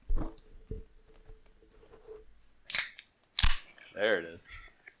There it is.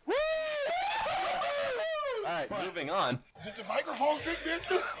 All right, moving on. Did the microphone trick there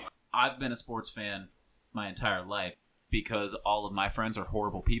too? I've been a sports fan my entire life because all of my friends are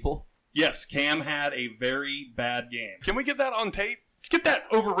horrible people. Yes, Cam had a very bad game. Can we get that on tape? Get that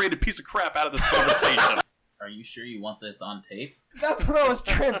overrated piece of crap out of this conversation. Are you sure you want this on tape? That's what I was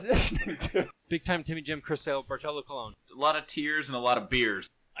transitioning to. Big time Timmy Jim Christelle Bartolo Colon. A lot of tears and a lot of beers.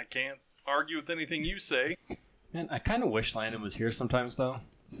 I can't argue with anything you say. Man, I kind of wish Landon was here sometimes, though,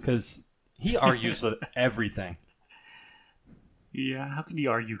 because he argues with everything. Yeah, how can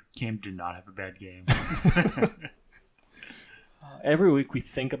you argue Cam did not have a bad game? Every week we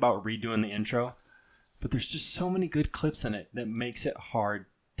think about redoing the intro, but there's just so many good clips in it that makes it hard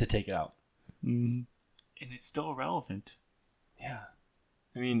to take it out. And it's still relevant. Yeah.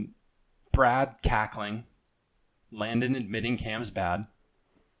 I mean, Brad cackling, Landon admitting Cam's bad,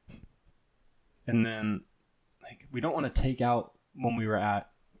 and then we don't want to take out when we were at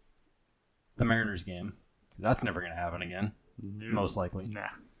the Mariners game. That's never going to happen again, most likely. Nah.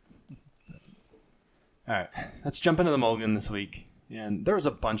 All right, let's jump into the mulligan this week. And there was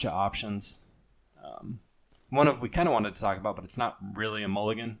a bunch of options. One of we kind of wanted to talk about, but it's not really a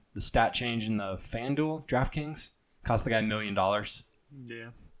mulligan. The stat change in the FanDuel DraftKings cost the guy $1 million.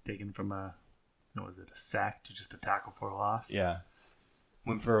 Yeah. Taken from a sack to just a tackle for a loss. Yeah.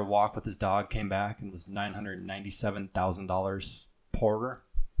 Went for a walk with his dog, came back, and was $997,000 poorer.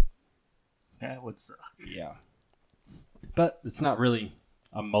 That would suck. Yeah. But it's not really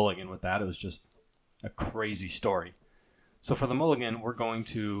a mulligan with that. It was just a crazy story. So for the mulligan, we're going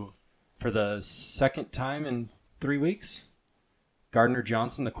to, for the second time in 3 weeks, Gardner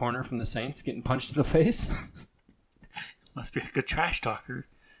Johnson, the corner from the Saints, getting punched in the face. Must be a good trash talker.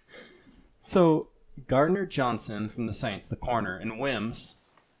 So Gardner Johnson from the Saints, the corner, and Wims,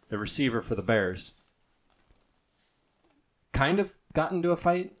 the receiver for the Bears, kind of got into a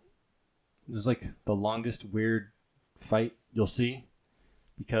fight. It was like the longest weird fight you'll see,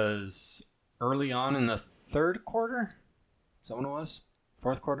 because early on in the third quarter, is that when it was?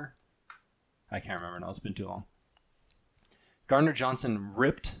 Fourth quarter? I can't remember now. It's been too long. Gardner Johnson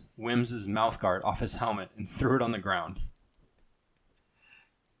ripped Wims' mouth guard off his helmet and threw it on the ground.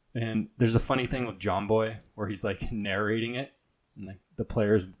 And there's a funny thing with John Boy where he's like narrating it, and like the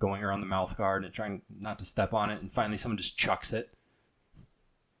players going around the mouth guard and trying not to step on it, and finally someone just chucks it.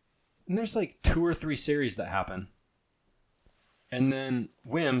 And there's like 2 or 3 series that happen. And then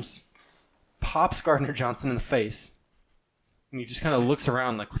Wims pops Gardner Johnson in the face, and he just kind of looks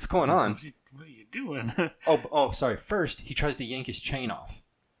around like, what's going on? What are you doing? Oh, sorry. First, he tries to yank his chain off.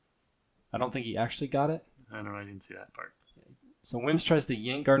 I don't think he actually got it. I don't know. I didn't see that part. So Wims tries to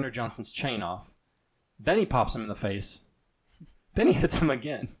yank Gardner Johnson's chain off. Then he pops him in the face. Then he hits him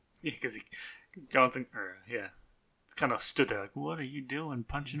again. Yeah, because Johnson, kind of stood there like, what are you doing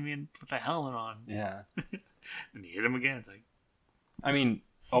punching me with the helmet on? Yeah. And he hit him again. It's like, I mean,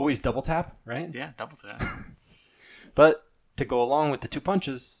 always double tap, right? yeah, double tap. But to go along with the 2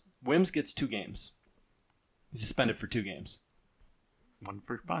 punches, Wims gets 2 games. He's suspended for 2 games. One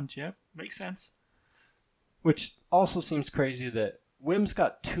per punch, yep. Makes sense. Which also seems crazy that Wims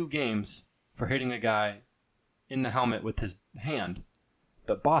got 2 games for hitting a guy in the helmet with his hand,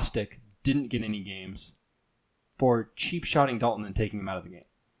 but Bostic didn't get any games for cheap shotting Dalton and taking him out of the game.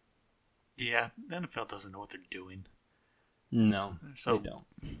 Yeah, the NFL doesn't know what they're doing. No, So- they don't.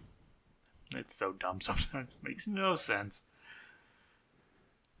 It's so dumb sometimes. Makes no sense.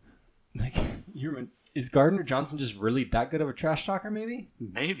 Like, is Gardner Johnson just really that good of a trash talker, maybe?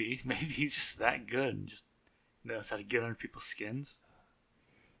 Maybe he's just that good and just knows how to get under people's skins.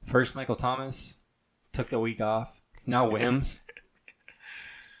 First, Michael Thomas took the week off. Now Wims.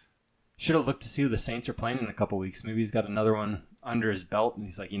 Should have looked to see who the Saints are playing in a couple weeks. Maybe he's got another one under his belt, and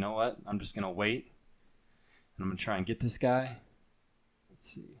he's like, you know what? I'm just going to wait, and I'm going to try and get this guy. Let's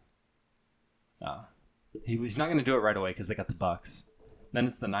see. He's not going to do it right away because they got the Bucks. Then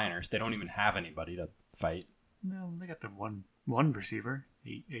it's the Niners. They don't even have anybody to fight. No, they got the one receiver,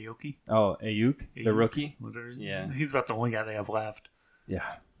 Aoki. Oh, Ayuk, the rookie? Whatever. Yeah. He's about the only guy they have left.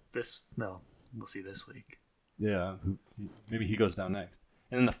 Yeah. We'll see this week. Yeah. Maybe he goes down next.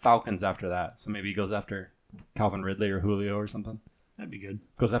 And then the Falcons after that. So maybe he goes after Calvin Ridley or Julio or something. That'd be good.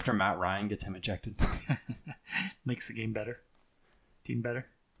 Goes after Matt Ryan, gets him ejected. Makes the game better. Team better.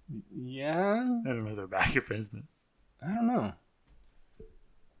 Yeah. I don't know if they're back or friends, but I don't know.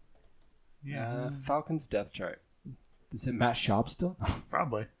 yeah, Falcons depth chart. Is it Matt Schaub still?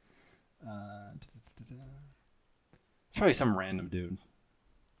 probably. It's probably some random dude.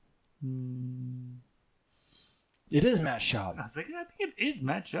 It is Matt Schaub. I was like, I think it is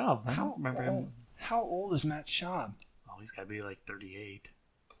Matt Schaub. I don't remember him. How old is Matt Schaub? Oh, he's got to be like 38.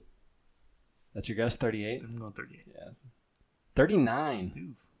 That's your guess, 38? I'm going 38. Yeah.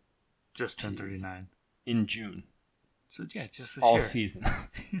 39 Oof. Just turned 39. in June. So, yeah, just this All year. season.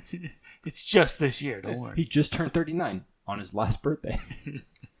 It's just this year. Don't worry. He just turned 39 on his last birthday.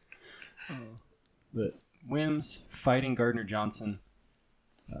 But Wims fighting Gardner Johnson.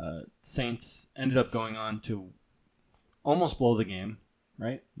 Saints ended up going on to almost blow the game,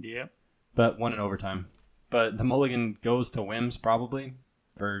 right? Yep. But won in overtime. But the mulligan goes to Wims probably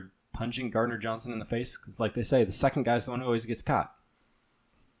for punching Gardner Johnson in the face. Because like they say, the second guy's the one who always gets caught.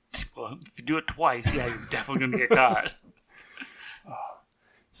 Well, if you do it twice, yeah, you're definitely going to get caught.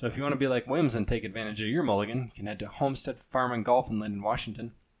 So if you want to be like Wims and take advantage of your mulligan, you can head to Homestead Farm and Golf in Linden,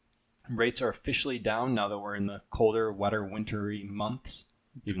 Washington. Rates are officially down now that we're in the colder, wetter, wintry months.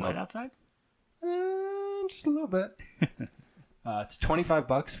 Even Right though outside? just a little bit. It's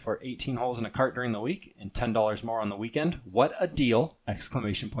 $25 for 18 holes in a cart during the week and $10 more on the weekend. What a deal!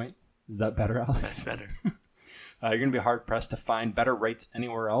 Exclamation point. Is that better, Alex? That's better. You're going to be hard-pressed to find better rates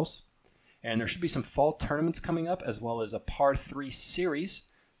anywhere else. And there should be some fall tournaments coming up, as well as a par 3 series,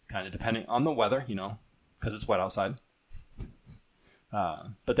 kind of depending on the weather, because it's wet outside.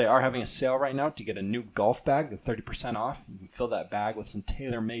 But they are having a sale right now to get a new golf bag. They're 30% off. You can fill that bag with some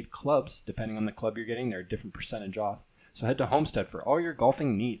tailor-made clubs. Depending on the club you're getting, they're a different percentage off. So head to Homestead for all your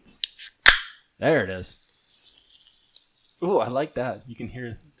golfing needs. There it is. Ooh, I like that. You can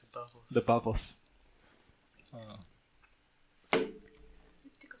hear the bubbles.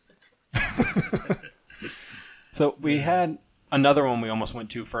 So we had another one we almost went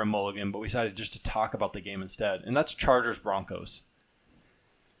to for a mulligan, but we decided just to talk about the game instead, and that's Chargers-Broncos.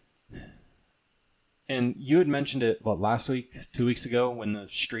 And you had mentioned it, last week, 2 weeks ago, when the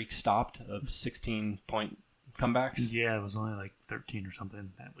streak stopped of 16-point comebacks? Yeah, it was only like 13 or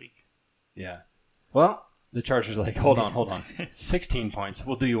something that week. Yeah. Well, the Chargers are like, hold on. 16 points.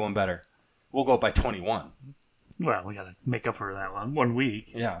 We'll do you one better. We'll go up by 21. Well, we got to make up for that one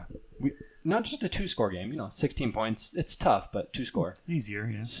week. Yeah. Not just a 2-score game. 16 points. It's tough, but 2-score. It's easier,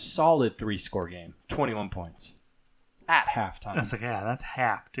 yeah. Solid 3-score game. 21 points. At halftime. That's that's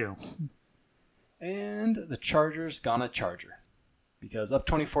half, too. And the Chargers gonna Charger. Because up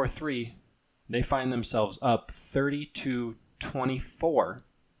 24-3, they find themselves up 32-24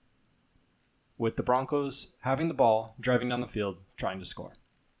 with the Broncos having the ball, driving down the field, trying to score.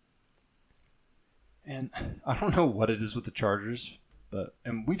 And I don't know what it is with the Chargers,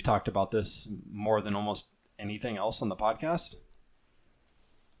 and we've talked about this more than almost anything else on the podcast.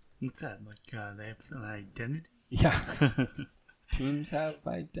 What's that? Like, they have an identity? Yeah. Teams have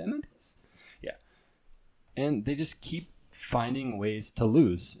identities. Yeah. And they just keep finding ways to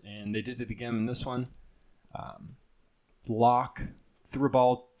lose. And they did it again in this one. Locke threw a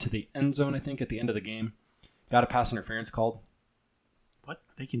ball to the end zone, I think, at the end of the game. Got a pass interference called. What?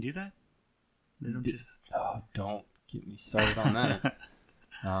 They can do that? They don't just... Oh, don't get me started on that.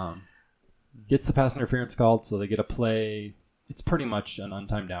 Gets the pass interference called, so they get a play. It's pretty much an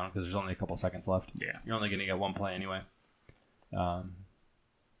untimed down because there's only a couple seconds left. Yeah. You're only going to get one play anyway. And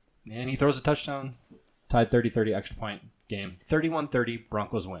he throws a touchdown. Tied 30-30 extra point game. 31-30,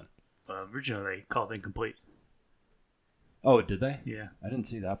 Broncos win. Originally, they called incomplete. Oh, did they? Yeah. I didn't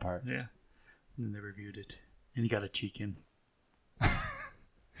see that part. Yeah. And then they reviewed it. And he got a cheek in.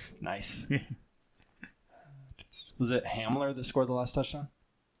 Nice. Was it Hamler that scored the last touchdown?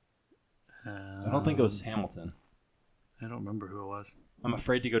 I don't think it was Hamilton. I don't remember who it was. I'm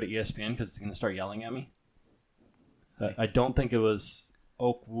afraid to go to ESPN because it's going to start yelling at me. But I don't think it was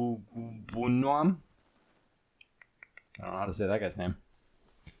Okwubunuam. I don't know how to say that guy's name.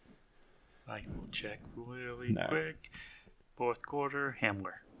 I will check really No. quick. Fourth quarter,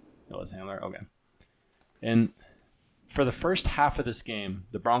 Hamler. It was Hamler? Okay. And for the first half of this game,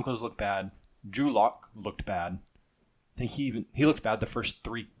 the Broncos looked bad. Drew Lock looked bad. I think he looked bad the first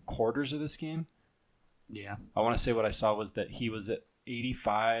 3 quarters of this game. Yeah. I want to say what I saw was that he was at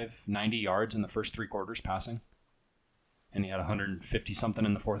 85, 90 yards in the first 3 quarters passing. And he had 150-something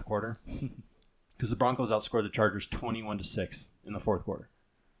in the fourth quarter. Because the Broncos outscored the Chargers 21-6 in the fourth quarter.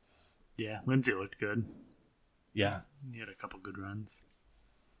 Yeah, Lindsay looked good. Yeah. He had a couple good runs.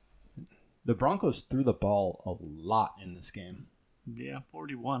 The Broncos threw the ball a lot in this game. Yeah,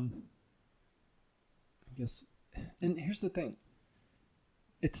 41. I guess. And here's the thing.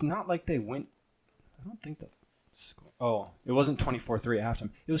 It's not like they went... I don't think that... Oh, it wasn't 24-3 at halftime.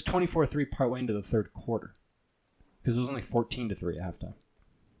 It was 24-3 partway into the third quarter. Because it was only 14-3 at halftime.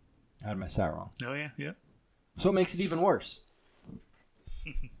 I had my stat wrong. Oh, yeah, yeah. So it makes it even worse.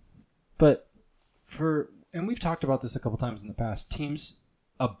 But and we've talked about this a couple times in the past, teams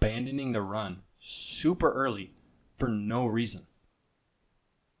abandoning the run super early for no reason.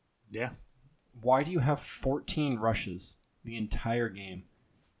 Yeah. Why do you have 14 rushes the entire game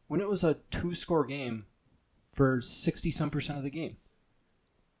when it was a 2-score game for 60-some% of the game?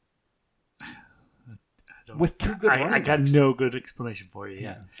 With two good running I got backs. no good explanation for you.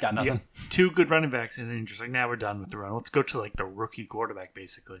 Yeah. Got nothing. You got 2 good running backs, and then you're just like, now we're done with the run. Let's go to like the rookie quarterback,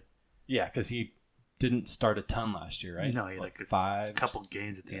 basically. Yeah, because he didn't start a ton last year, right? No, he had like five. a couple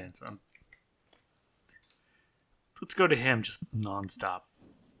games at the end. So let's go to him just nonstop.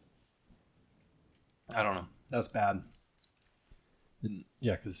 I don't know. That's bad.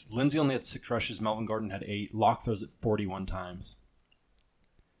 Yeah, because Lindsey only had 6 rushes. Melvin Gordon had 8. Locke throws it 41 times.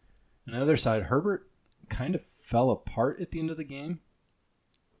 On the other side, Herbert kind of fell apart at the end of the game.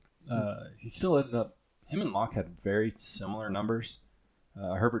 He still ended up... Him and Locke had very similar numbers.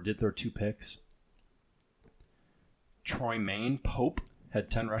 Herbert did throw 2 picks. Troy Pope had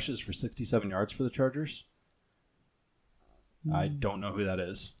 10 rushes for 67 yards for the Chargers. I don't know who that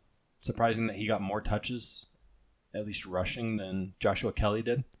is. Surprising that he got more touches, at least rushing, than Joshua Kelly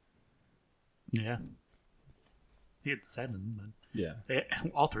did. Yeah. He had 7, but Yeah.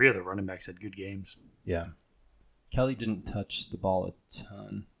 all 3 of the running backs had good games. Yeah. Kelly didn't touch the ball a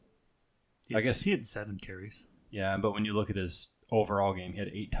ton. I guess he had 7 carries. Yeah, but when you look at his overall game, he had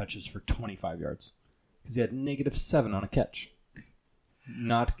 8 touches for 25 yards. Because he had -7 on a catch.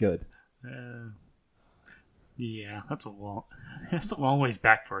 Not good. Yeah, that's a long ways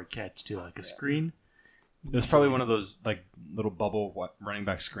back for a catch too, like a screen. It was probably one of those like little bubble running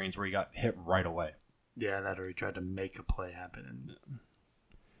back screens where he got hit right away. Yeah, that or he tried to make a play happen.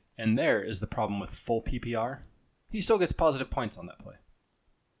 And there is the problem with full PPR. He still gets positive points on that play.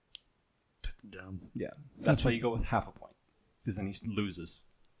 That's dumb. Yeah, that's why you go with half a point. Because then he loses.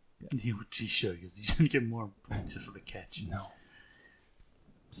 He should, because he shouldn't get more points just for the catch. No.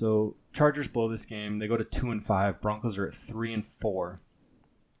 So Chargers blow this game. They go to 2-5. Broncos are at 3-4.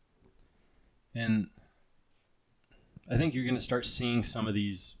 And I think you're going to start seeing some of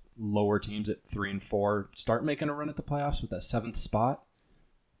these lower teams at 3-4 start making a run at the playoffs with that 7th spot.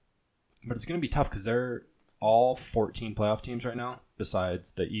 But it's going to be tough because they're all 14 playoff teams right now,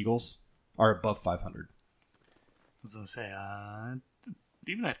 besides the Eagles, are above 500. I was going to say,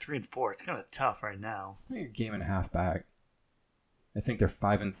 even at 3-4, it's kind of tough right now. You're a game and a half back. I think they're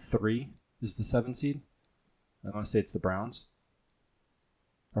 5-3 is the 7 seed. I want to say it's the Browns.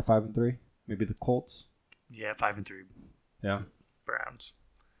 Or 5-3. Maybe the Colts. Yeah, 5-3 Yeah. Browns.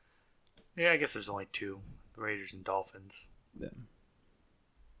 Yeah, I guess there's only 2. The Raiders and Dolphins. Yeah.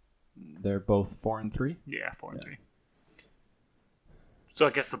 They're both 4-3. Yeah, 4-3. So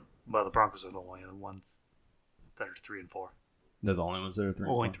I guess the Broncos are the only ones that are 3-4. They're the only ones that are 3-4.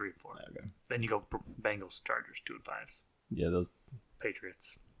 Only 3-4. Yeah, okay. Then you go Bengals, Chargers, 2-5s. Yeah, those.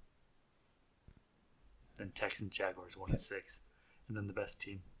 Patriots. Then Texans, Jaguars, 1-6, and then the best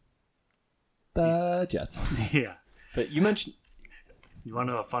team. The Jets. Yeah. But you mentioned. You want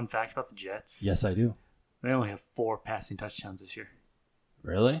to know a fun fact about the Jets? Yes, I do. They only have 4 passing touchdowns this year.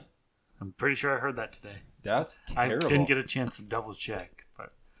 Really? I'm pretty sure I heard that today. That's terrible. I didn't get a chance to double check,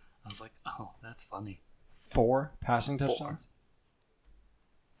 but I was like, oh, that's funny. 4 passing touchdowns?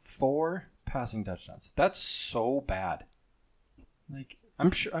 4 passing touchdowns. That's so bad. Like,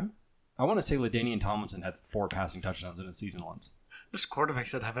 I'm sure. I want to say LaDainian Tomlinson had 4 passing touchdowns in a season once. There's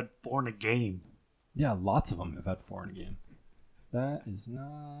quarterbacks that have had 4 in a game. Yeah, lots of them have had 4 in a game. That is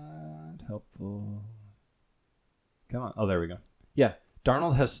not helpful. Come on. Oh, there we go. Yeah,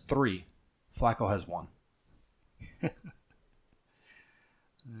 Darnold has 3. Flacco has 1.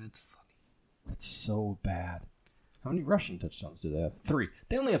 That's funny. That's so bad. How many rushing touchdowns do they have? 3.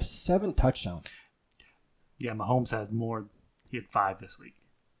 They only have 7 touchdowns. Yeah, Mahomes has more. He had 5 this week.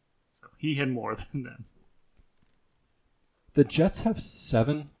 So he had more than them. The Jets have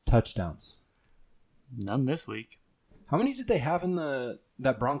 7 touchdowns. None this week. How many did they have in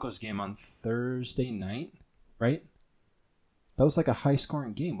that Broncos game on Thursday night? Right? That was like a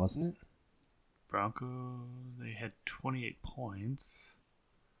high-scoring game, wasn't it? Broncos, they had 28 points.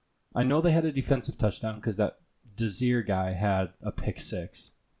 I know they had a defensive touchdown because that Desir guy had a pick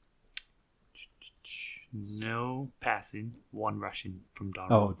 6. No passing, 1 rushing from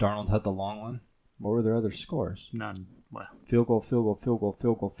Darnold. Oh, Darnold had the long one. What were their other scores? None. Well, Field goal, field goal, field goal,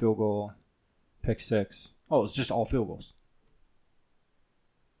 field goal, field goal, pick 6. Oh, it was just all field goals.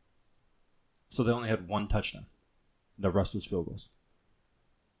 So they only had 1 touchdown. The rest was field goals.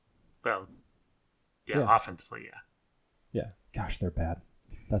 well, yeah, offensively, yeah. Yeah. Gosh, they're bad.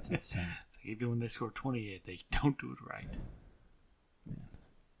 That's insane. It's like even when they score 28, they don't do it right.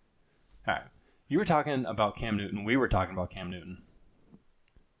 All right. You were talking about Cam Newton. We were talking about Cam Newton.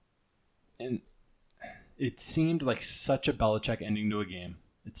 And it seemed like such a Belichick ending to a game.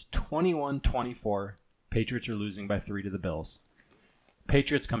 It's 21-24. Patriots are losing by 3 to the Bills.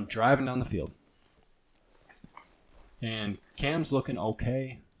 Patriots come driving down the field. And Cam's looking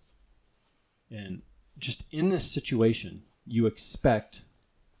okay. And just in this situation, you expect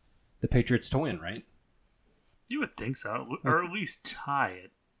the Patriots to win, right? You would think so, or at least tie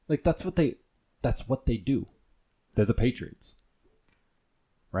it. Like that's what they do. They're the Patriots.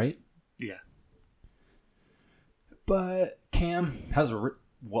 Right? Yeah. But Cam has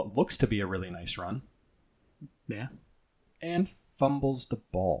what looks to be a really nice run Yeah. and fumbles the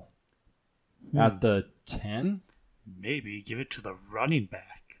ball at the 10. Maybe give it to the running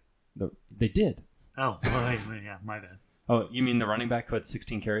back. They did. Oh, wait, yeah, my bad. Oh, you mean the running back who had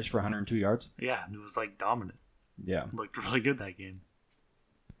 16 carries for 102 yards? Yeah, it was like dominant. Yeah. Looked really good that game.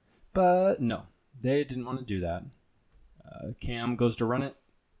 But no, they didn't want to do that. Cam goes to run it,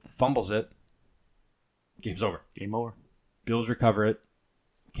 fumbles it. Game's over. Game over. Bills recover it.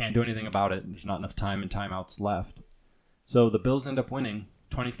 Can't do anything about it. There's not enough time and timeouts left. So the Bills end up winning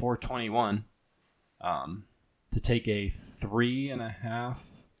 24-21 to take a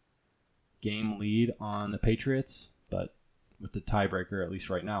 3.5 game lead on the Patriots. But with the tiebreaker, at least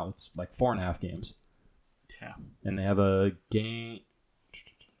right now, it's like 4.5 games. Yeah. And they have a game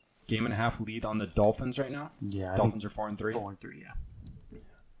and a half lead on the Dolphins right now. Yeah. Dolphins are 4-3. 4-3, yeah.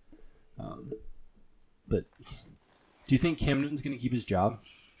 But do you think Cam Newton's going to keep his job?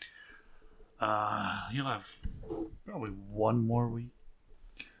 He'll have probably one more week.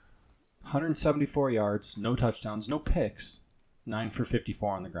 174 yards, no touchdowns, no picks, 9 for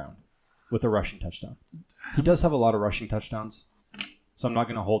 54 on the ground with a rushing touchdown. He does have a lot of rushing touchdowns, so I'm not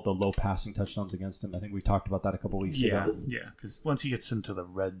going to hold the low passing touchdowns against him. I think we talked about that a couple weeks ago. Yeah, because once he gets into the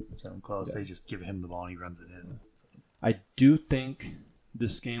red zone close, they just give him the ball and he runs it in. So. I do think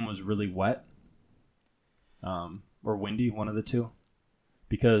this game was really wet or windy, one of the two,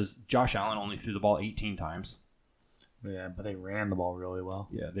 because Josh Allen only threw the ball 18 times. Yeah, but they ran the ball really well.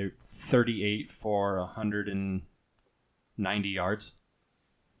 Yeah, they're 38 for 190 yards.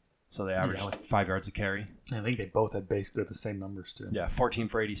 So they averaged 5 yards a carry. I think they both had basically the same numbers, too. Yeah, 14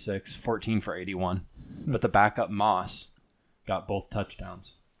 for 86, 14 for 81. But the backup Moss got both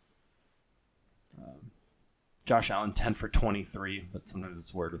touchdowns. Josh Allen, 10 for 23, but sometimes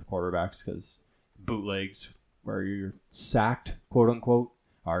it's weird with quarterbacks because bootlegs, where you're sacked, quote unquote,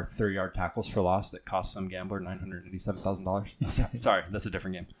 are 30-yard tackles for loss that cost some gambler $987,000. Sorry, that's a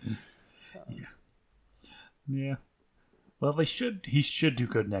different game. Yeah. Well, he should do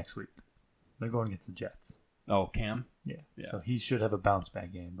good next week. They're going against the Jets. Oh, Cam? Yeah. Yeah. So he should have a bounce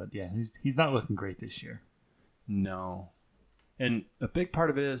back game. But yeah, he's not looking great this year. No. And a big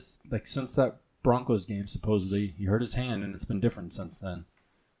part of it is, like, since that Broncos game, supposedly, he hurt his hand, and it's been different since then.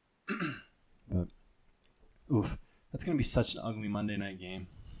 But, oof. That's going to be such an ugly Monday night game.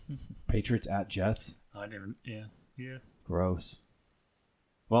 Patriots at Jets. Yeah. Gross.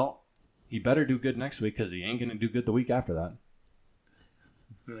 Well, he better do good next week because he ain't going to do good the week after that.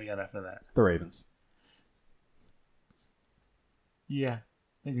 Who they got after that? The Ravens. Yeah.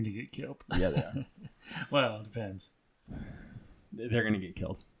 They're going to get killed. Yeah, they are. Well, it depends. They're going to get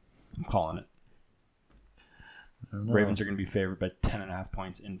killed. I'm calling it. I don't know. Ravens are going to be favored by 10.5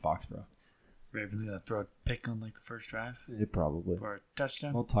 points in Foxborough. Ravens going to throw a pick on like the first drive Probably. for a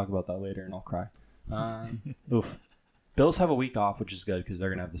touchdown. We'll talk about that later, and I'll cry. Oof. Bills have a week off, which is good because they're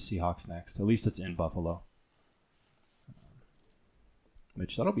going to have the Seahawks next. At least it's in Buffalo.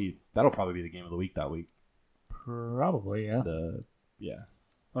 Which that'll probably be the game of the week that week. Probably, yeah.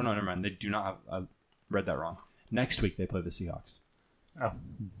 Oh no, never mind. They do not have. I read that wrong. Next week they play the Seahawks. Oh.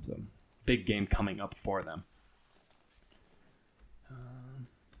 So big game coming up for them.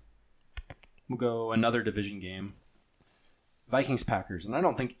 We'll go another division game. Vikings-Packers, and I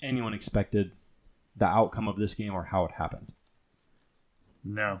don't think anyone expected the outcome of this game or how it happened.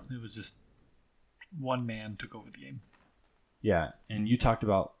 No, it was just one man took over the game. Yeah, and you talked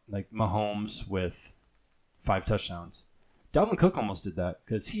about like Mahomes with 5 touchdowns. Dalvin Cook almost did that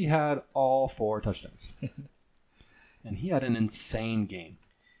because he had all 4 touchdowns. And he had an insane game.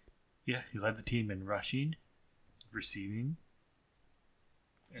 Yeah, he led the team in rushing, receiving.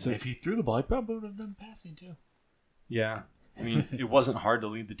 And So- if he threw the ball, he probably would have done passing too. Yeah. I mean, it wasn't hard to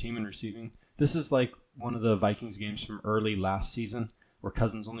lead the team in receiving. This is like one of the Vikings games from early last season where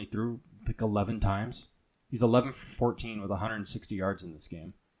Cousins only threw like 11 times. He's 11 for 14 with 160 yards in this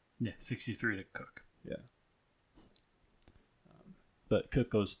game. Yeah, 63 to Cook. Yeah. But Cook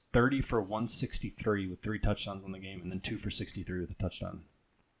goes 30 for 163 with 3 touchdowns on the game and then 2 for 63 with a touchdown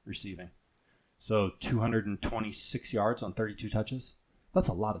receiving. So 226 yards on 32 touches. That's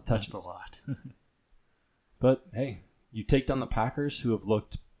a lot of touches. That's a lot. But hey, you take down the Packers, who have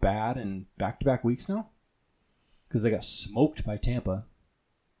looked bad in back-to-back weeks now, because they got smoked by Tampa.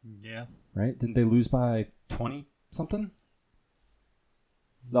 Yeah. Right? Didn't they lose by 20 something?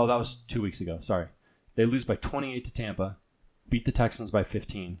 No, that was 2 weeks ago. Sorry. They lose by 28 to Tampa, beat the Texans by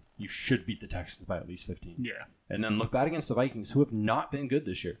 15. You should beat the Texans by at least 15. Yeah. And then look bad against the Vikings, who have not been good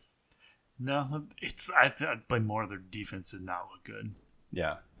this year. No, I'd blame more of their defense did not look good.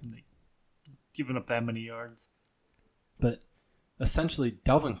 Yeah. Giving up that many yards. But essentially,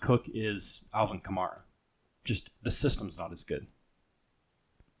 Dalvin Cook is Alvin Kamara. Just the system's not as good.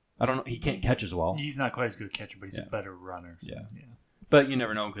 I don't know. He can't catch as well. He's not quite as good a catcher, but he's Yeah. a better runner. So, Yeah. yeah. But you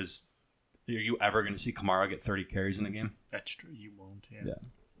never know, because are you ever going to see Kamara get 30 carries in a game? That's true. You won't. Yeah. Yeah.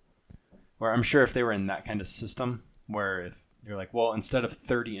 Where I'm sure if they were in that kind of system, where if you're like, well, instead of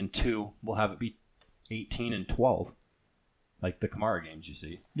 30 and 2, we'll have it be 18 and 12, like the Kamara games you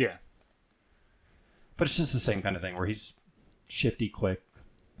see. Yeah. But it's just the same kind of thing where he's shifty, quick,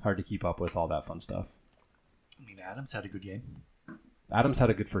 hard to keep up with, all that fun stuff. I mean, Adams had a good game. Adams had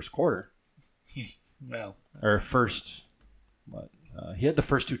a good first quarter. Well, Or first, what? He had the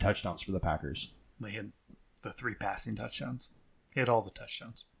first 2 touchdowns for the Packers. they had the 3 passing touchdowns. He had all the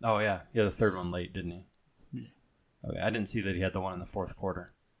touchdowns. Oh, yeah. He had the third one late, didn't he? Yeah. Okay, I didn't see that he had the one in the fourth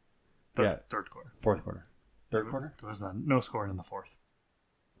quarter. Third quarter. Fourth quarter. Third quarter? There was no scoring in the fourth.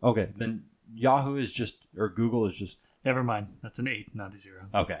 Okay, then Yahoo is just, or Google is just, Never mind. That's an 8, not a 0.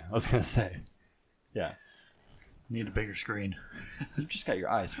 okay, I was going to say. Yeah. Need a bigger screen. You just got your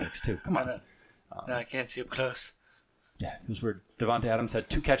eyes fixed, too. Come on. No, I can't see up close. Yeah, it was weird. Devontae Adams had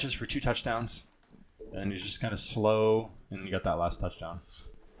 2 catches for 2 touchdowns. And he's just kind of slow, and he got that last touchdown.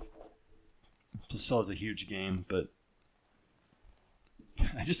 So still has a huge game, but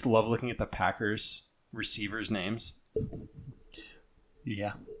I just love looking at the Packers receivers' names.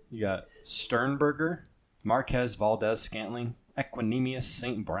 Yeah. You got Sternberger, Marquez Valdez Scantling, Equanimous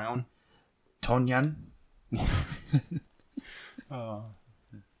St. Brown. Tonyan.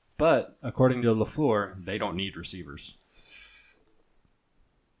 But according to LaFleur, they don't need receivers.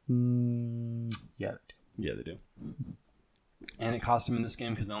 Yeah. Yeah, they do. And it cost them in this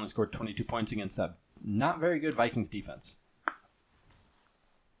game because they only scored 22 points against that not very good Vikings defense.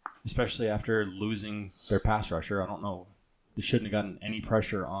 Especially after losing their pass rusher. I don't know. They shouldn't have gotten any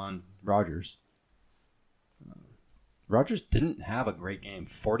pressure on Rodgers. Rodgers didn't have a great game.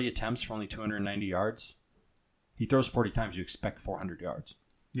 40 attempts for only 290 yards. He throws 40 times, you expect 400 yards.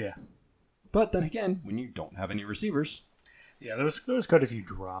 Yeah. But then again, when you don't have any receivers, Yeah, there was quite a few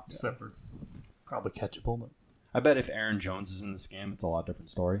drops that were probably catchable, but I bet if Aaron Jones is in this game, it's a lot different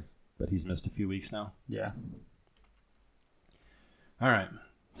story. But he's missed a few weeks now. yeah. All right.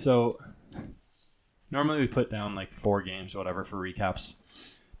 So normally we put down like 4 games or whatever for recaps.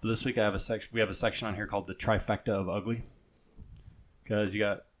 But this week I have we have a section on here called the trifecta of ugly. Because you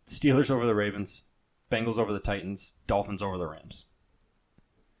got Steelers over the Ravens, Bengals over the Titans, Dolphins over the Rams.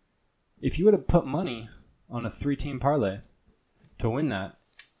 If you would have put money on a 3-team parlay to win that,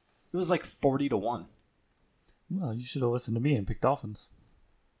 it was like 40-1. Well, you should have listened to me and picked Dolphins.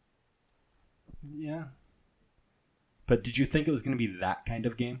 Yeah. But did you think it was going to be that kind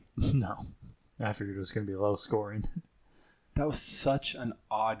of game? No. I figured it was going to be low scoring. That was such an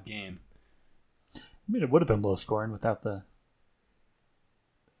odd game. I mean, it would have been low scoring without the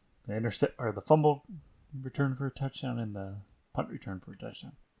intercept or the fumble return for a touchdown and the punt return for a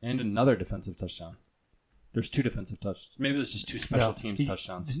touchdown. And another defensive touchdown. There's 2 defensive touchdowns. Maybe it was just 2 special No, teams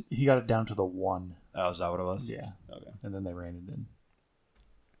touchdowns. He got it down to the 1. Oh, is that what it was? Yeah. Okay. And then they ran it in.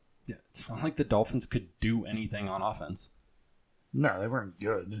 Yeah, it's not like the Dolphins could do anything on offense. No, they weren't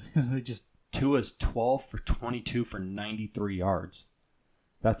good. They just Tua's 12 for 22 for 93 yards.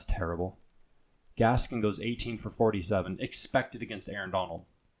 That's terrible. Gaskin goes 18 for 47, expected against Aaron Donald.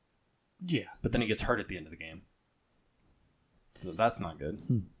 yeah. But then he gets hurt at the end of the game. So that's not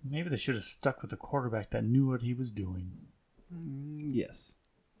good. Maybe they should have stuck with the quarterback that knew what he was doing. Yes.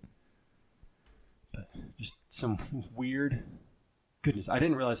 But just some weird... Goodness, I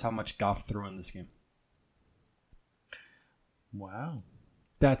didn't realize how much Goff threw in this game. Wow.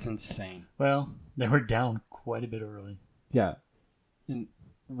 That's insane. Well, they were down quite a bit early. Yeah. And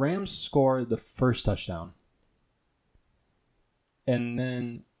Rams score the first touchdown. And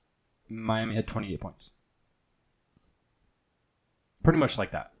then Miami had 28 points. Pretty much like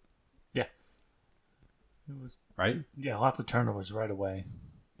that, Yeah. It was right? yeah, lots of turnovers right away.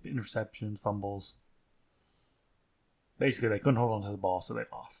 Interceptions, fumbles. Basically, they couldn't hold on to the ball, so they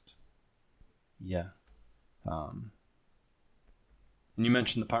lost. Yeah. And you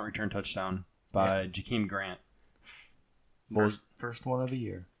mentioned the punt return touchdown by Jakeem Grant. What was First one of the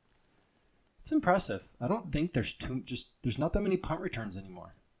year. It's impressive. I don't think there's not that many punt returns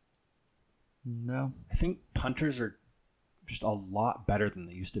anymore. No. I think punters are just a lot better than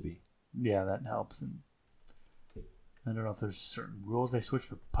they used to be. Yeah, that helps. And I don't know if there's certain rules they switch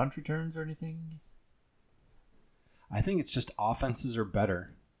for punt returns or anything. I think it's just offenses are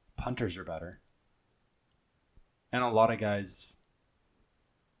better. Punters are better. And a lot of guys,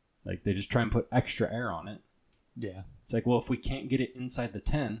 like, they just try and put extra air on it. Yeah. It's like, well, if we can't get it inside the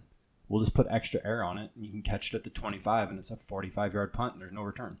 10, we'll just put extra air on it, and you can catch it at the 25, and it's a 45-yard punt, and there's no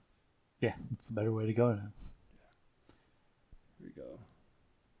return. Yeah, it's the better way to go now. Here we go.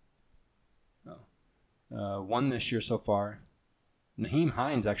 Oh. One this year so far. Naheem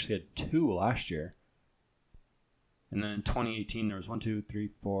Hines actually had 2 last year. And then in 2018, there was 1, 2, 3,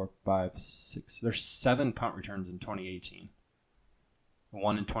 4, 5, 6. There's 7 punt returns in 2018.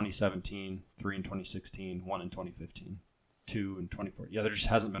 1 in 2017, 3 in 2016, 1 in 2015, 2 in 2014. Yeah, there just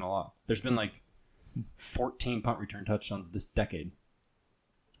hasn't been a lot. There's been like 14 punt return touchdowns this decade.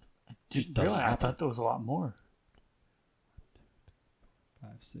 Just doesn't really, I happen. thought there was a lot more.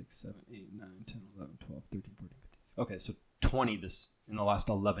 5, 6, 7, 8, 9, 10, 11, 12, 13, 14, 15. Okay, so 20 in the last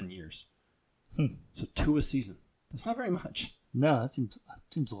 11 years. So 2 a season. That's not very much. No, that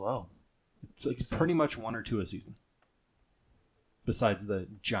seems low. It's pretty much 1 or 2 a season. Besides the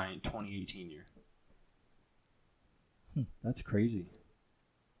giant 2018 year. That's crazy.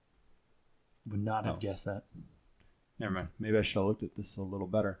 Would not have guessed that. Never mind. Maybe I should have looked at this a little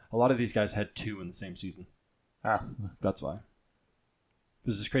better. A lot of these guys had 2 in the same season. Ah, That's why.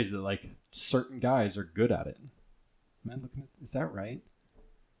 This is crazy that, like, certain guys are good at it. Man, looking at, is that right?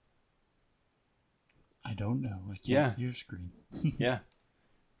 I don't know. I can't Yeah. see your screen. Yeah.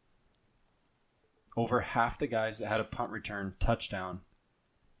 Over half the guys that had a punt return touchdown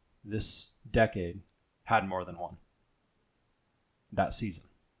this decade had more than 1 that season.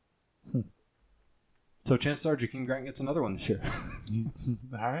 So chances are Jakeem Grant gets another one this year.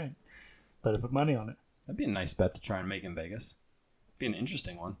 All right. Better put money on it. That'd be a nice bet to try and make in Vegas. Be an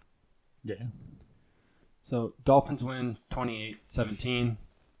interesting one. Yeah. So Dolphins win 28-17.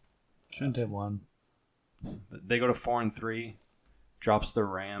 Shouldn't have won. But they go to 4-3. Drops the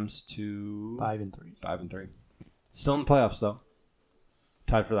Rams to 5-3. 5-3. Still in the playoffs though.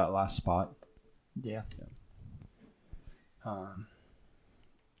 Tied for that last spot. Yeah.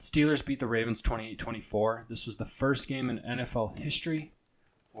 Steelers beat the Ravens 28-24. This was the first game in NFL history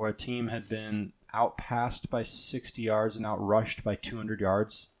where a team had been outpassed by 60 yards and outrushed by 200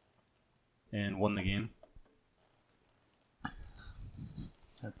 yards and won the game.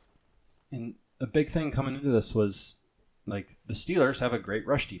 And a big thing coming into this was, like, the Steelers have a great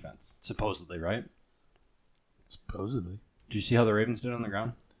rush defense, supposedly, right? Supposedly. Did you see how the Ravens did on the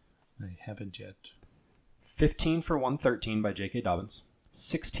ground? I haven't yet. 15 for 113 by J.K. Dobbins.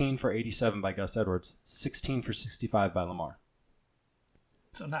 16 for 87 by Gus Edwards. 16 for 65 by Lamar.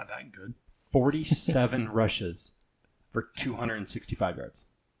 So not that good. 47 rushes for 265 yards.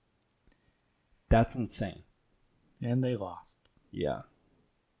 That's insane. And they lost. Yeah.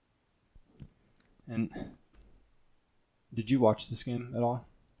 And did you watch this game at all?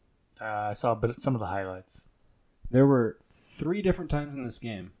 I saw some of the highlights. There were 3 different times in this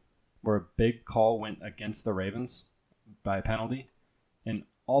game where a big call went against the Ravens by a penalty. And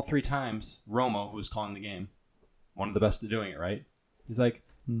all 3 times, Romo, who was calling the game, one of the best at doing it, right? He's like,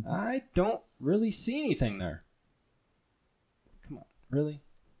 I don't really see anything there. Come on, really?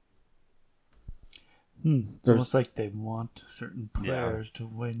 It's almost like they want certain players to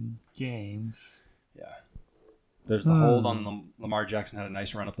win games. Yeah. There's the hold on Lamar Jackson had a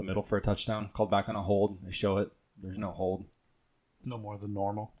nice run up the middle for a touchdown. Called back on a hold. They show it. There's no hold. No more than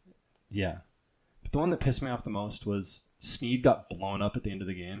normal. Yeah. But the one that pissed me off the most was Snead got blown up at the end of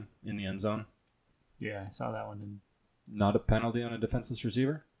the game in the end zone. Yeah, I saw that one. And Not a penalty on a defenseless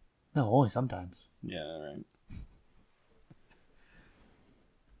receiver? no, only sometimes. Yeah, right.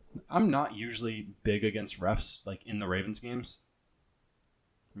 I'm not usually big against refs, like, in the Ravens games.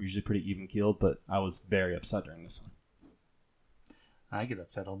 I'm usually pretty even-keeled, but I was very upset during this one. I get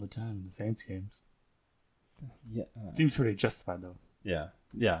upset all the time in the Saints games. Yeah. Seems pretty justified, though. Yeah,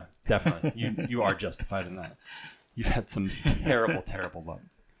 definitely. You are justified in that. You've had some terrible, terrible luck.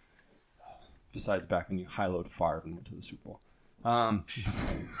 Besides back when you high-load Favre and went to the Super Bowl.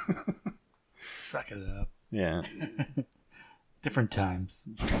 Suck it up. Yeah. Different times.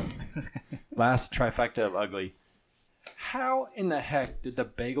 Last trifecta of ugly. How in the heck did the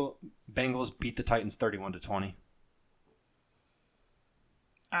Bengals beat the Titans 31-20?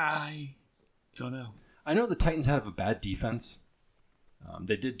 I don't know. I know the Titans have a bad defense.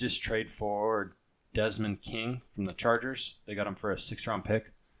 They did just trade for Desmond King from the Chargers. They got him for a 6th-round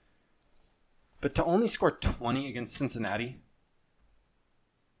pick. But to only score 20 against Cincinnati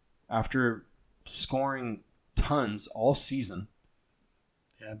after scoring tons all season.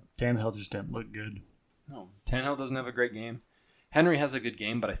 Yeah, Tannehill just didn't look good. No, Tannehill doesn't have a great game. Henry has a good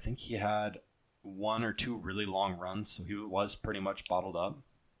game, but I think he had 1 or 2 really long runs, so he was pretty much bottled up.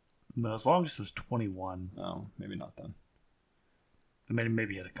 But as long as it was 21. Oh, maybe not then.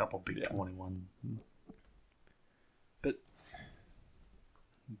 Maybe he had a couple big Yeah. 21. But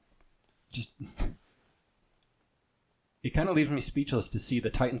just it kind of leaves me speechless to see the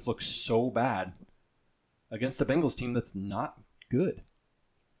Titans look so bad against a Bengals team that's not good,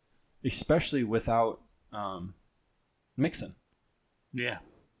 especially without Mixon. Yeah.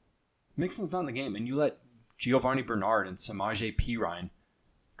 Mixon's not in the game, and you let Giovanni Bernard and Samaje Perine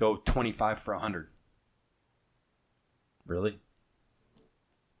go 25 for 100. Really?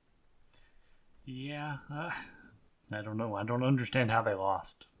 Yeah. I don't know. I don't understand how they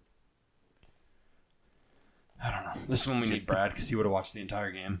lost. I don't know. This is when we need Brad because he would have watched the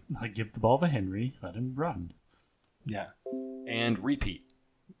entire game. I give the ball to Henry. Let him run. Yeah. And repeat.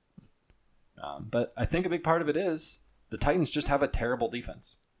 But I think a big part of it is the Titans just have a terrible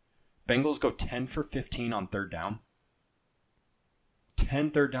defense. Bengals go 10 for 15 on third down.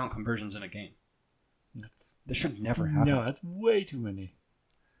 10 third down conversions in a game. That should never happen. No, that's way too many.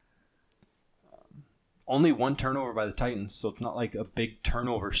 Only 1 turnover by the Titans, so it's not like a big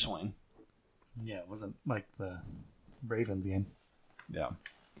turnover swing. Yeah, it wasn't like the Ravens game. Yeah.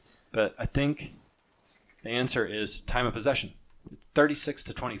 But I think the answer is time of possession. It's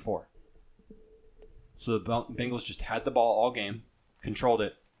 36-24. So the Bengals just had the ball all game, controlled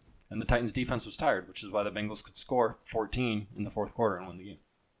it, and the Titans' defense was tired, which is why the Bengals could score 14 in the fourth quarter and win the game.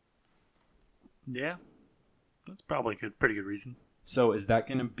 Yeah. That's probably a pretty good reason. So is that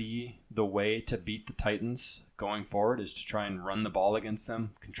going to be the way to beat the Titans going forward, is to try and run the ball against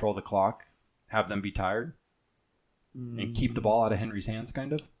them, control the clock, have them be tired, and keep the ball out of Henry's hands,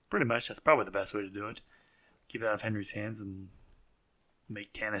 kind of? Pretty much. That's probably the best way to do it. Keep it out of Henry's hands and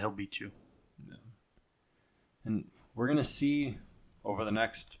make Tannehill beat you. Yeah. And we're going to see over the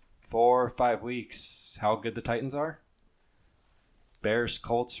next 4 or 5 weeks how good the Titans are. Bears,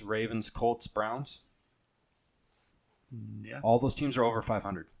 Colts, Ravens, Colts, Browns. Yeah. All those teams are over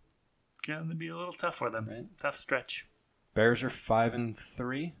 500. It's going to be a little tough for them. Right. Tough stretch. Bears are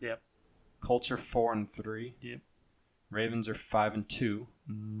 5-3. Yep. Colts are 4-3. Yep. Ravens are 5-2.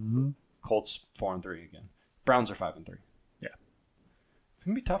 Mm-hmm. Colts 4-3 again. Browns are 5-3. Yeah. It's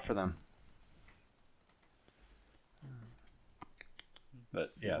gonna be tough for them. But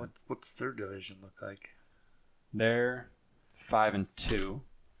yeah, What's their division look like? they're 5-2.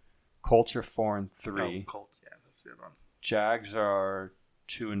 Colts are 4-3. Oh, Colts. Yeah, that's the other one. Jags are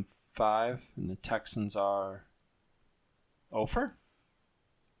 2-5, and the Texans are 0 for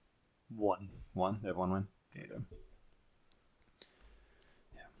 1. 1. They have 1 win. Yeah. Okay.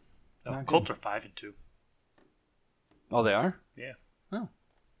 No, Not Colts good. are 5-2. Oh, they are? Yeah. Oh,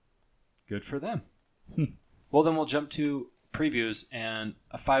 good for them. Well, then we'll jump to previews and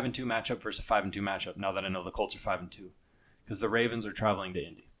a 5-2 matchup versus a 5-2 matchup. Now that I know the Colts are 5-2, because the Ravens are traveling to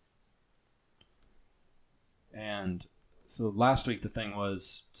Indy. And so last week the thing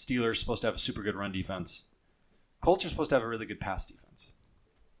was Steelers supposed to have a super good run defense. Colts are supposed to have a really good pass defense,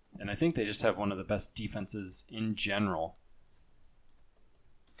 and I think they just have one of the best defenses in general.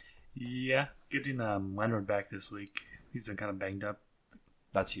 Yeah. Getting Leonard back this week. He's been kind of banged up.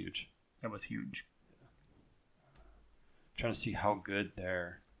 That's huge. That was huge. I'm trying to see how good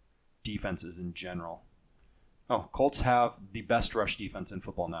their defense is in general. Oh, Colts have the best rush defense in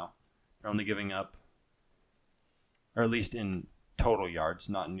football now. They're only giving up, or at least in total yards,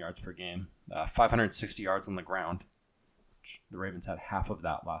 not in yards per game, 560 yards on the ground. The Ravens had half of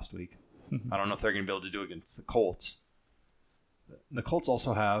that last week. I don't know if they're going to be able to do it against the Colts. The Colts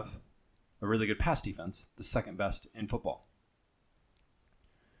also have a really good pass defense, the second best in football,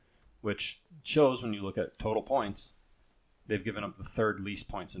 which shows when you look at total points, they've given up the third least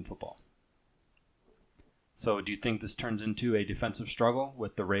points in football. So do you think this turns into a defensive struggle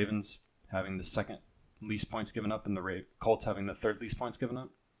with the Ravens having the second least points given up and the Colts having the third least points given up?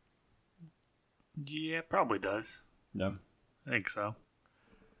 Yeah, probably does. No. I think so.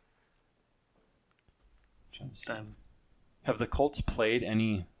 Trying to see. Have the Colts played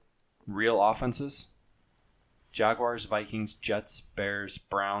any real offenses? Jaguars, Vikings, Jets, Bears,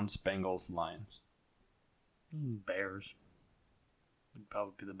 Browns, Bengals, Lions. Bears would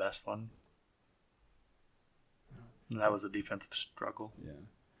probably be the best one. And that was a defensive struggle. Yeah.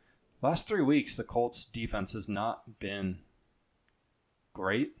 Last 3 weeks, the Colts' defense has not been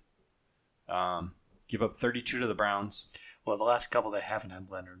great. Give up 32 to the Browns. Well, the last couple they haven't had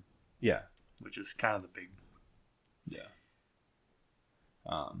Leonard. Yeah. which is kind of the big. Yeah.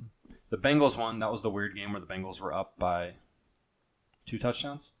 The Bengals one, that was the weird game where the Bengals were up by 2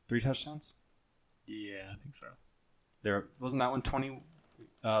 touchdowns? 3 touchdowns? Yeah, I think so. Wasn't that one 20? It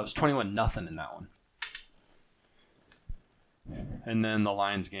was 21-0 in that one. And then the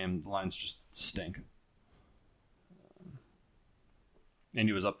Lions game, the Lions just stink.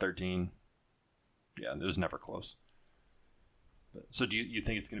 Indy was up 13. Yeah, it was never close. So do you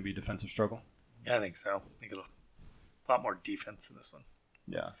think it's going to be a defensive struggle? Yeah, I think so. I think it'll a lot more defense in this one.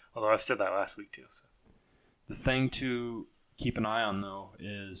 Yeah. Although I said that last week too. So. The thing to keep an eye on, though,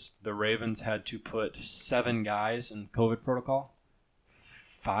 is the Ravens had to put 7 guys in COVID protocol,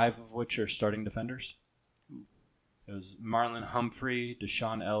 5 of which are starting defenders. It was Marlon Humphrey,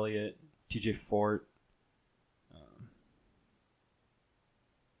 Deshaun Elliott, TJ Fort,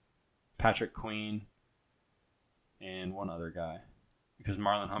 Patrick Queen, and one other guy. Because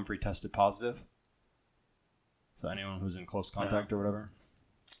Marlon Humphrey tested positive. So anyone who's in close contact or whatever.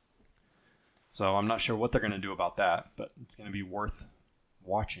 So I'm not sure what they're going to do about that, but it's going to be worth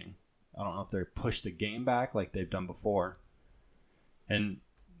watching. I don't know if they push the game back like they've done before. And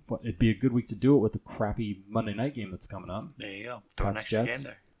it'd be a good week to do it with the crappy Monday night game that's coming up. There you go. Throw an Pats, extra Jets. game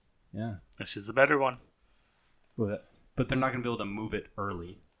there. Yeah. This is the better one. But they're not going to be able to move it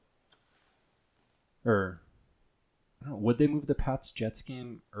early. Or, I don't know, would they move the Pats-Jets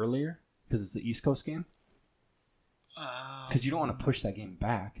game earlier? Because it's the East Coast game? Because you don't want to push that game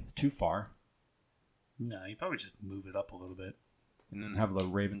back too far. No, you probably just move it up a little bit. And then have the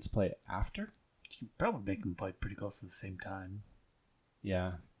Ravens play after? You probably make them play pretty close to the same time.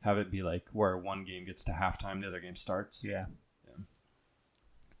 Yeah. Have it be like where one game gets to halftime, the other game starts. Yeah.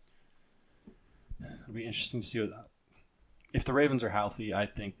 It'll be interesting to see what. If the Ravens are healthy, I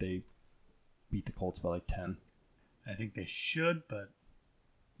think they beat the Colts by like 10. I think they should, but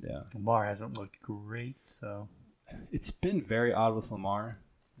Yeah. Lamar hasn't looked great, so. It's been very odd with Lamar.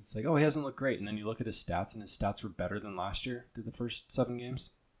 It's like, oh, he hasn't looked great. And then you look at his stats, and his stats were better than last year through the first 7 games.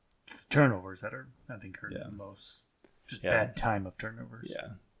 It's the turnovers that are, I think, hurt Yeah. the most. Just Yeah. bad time of turnovers.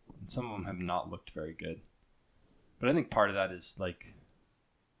 Yeah. And some of them have not looked very good. But I think part of that is like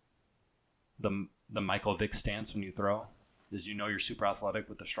the Michael Vick stance when you throw is you're super athletic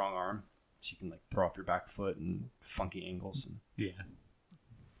with a strong arm. So you can like throw off your back foot and funky angles. And Yeah.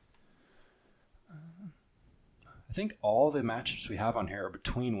 I think all the matchups we have on here are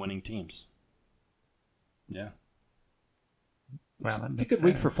between winning teams. Yeah. Wow, that It's a makes good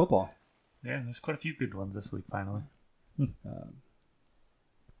week for sense. football. Yeah, there's quite a few good ones this week, finally.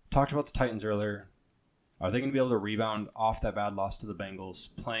 Talked about the Titans earlier. Are they going to be able to rebound off that bad loss to the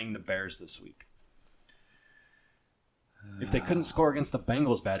Bengals playing the Bears this week? If they couldn't score against the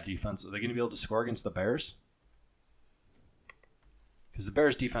Bengals' bad defense, are they going to be able to score against the Bears? Because the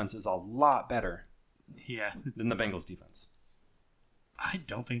Bears' defense is a lot better Yeah. than the Bengals' defense. I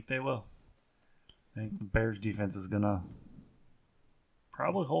don't think they will. I think the Bears defense is going to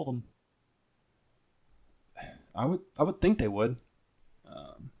probably hold them. I would think they would.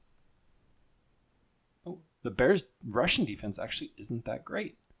 The Bears' rushing defense actually isn't that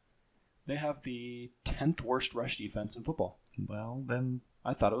great. They have the 10th worst rush defense in football. Well, then,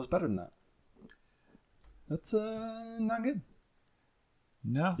 I thought it was better than that. That's not good.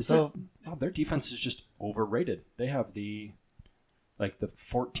 no. Is So, their defense is just overrated. They have the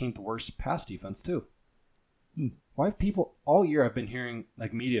 14th worst pass defense too. Why have people all year? I've been hearing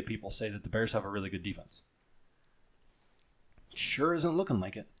like media people say that the Bears have a really good defense. Sure isn't looking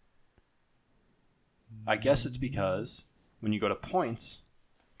like it. I guess it's because when you go to points,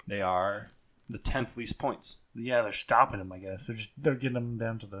 they are the 10th least points. yeah, they're stopping them, I guess. They're getting them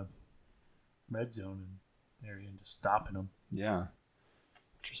down to the red zone area and just stopping them. Yeah.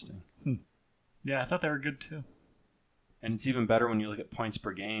 Interesting. Yeah, I thought they were good too. And it's even better when you look at points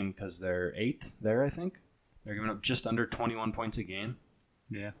per game because they're 8th there, I think. They're giving up just under 21 points a game.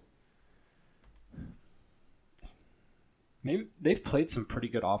 Yeah. Maybe they've played some pretty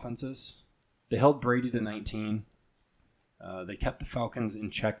good offenses. They held Brady to 19. They kept the Falcons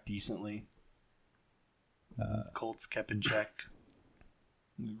in check decently. Colts kept in check.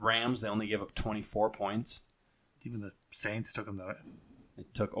 Rams, they only gave up 24 points. Even the Saints took them though.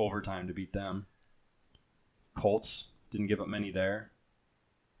 It took overtime to beat them. Colts didn't give up many there.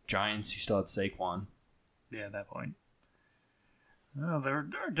 Giants, you still had Saquon. Yeah, at that point. Oh, they're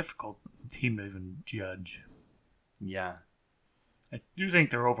a difficult team to even judge. Yeah. I do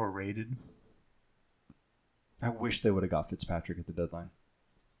think they're overrated. I wish they would have got Fitzpatrick at the deadline.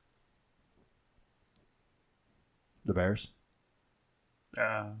 The Bears?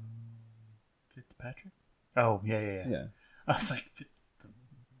 Fitzpatrick? Oh, yeah. Yeah. I was like,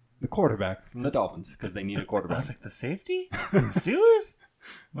 The quarterback from the Dolphins, because they need a I quarterback. was like, the safety? From the Steelers?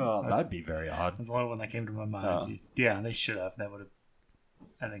 Well, that'd be very odd. That's the only one that came to my mind. Yeah, they should have. That would have,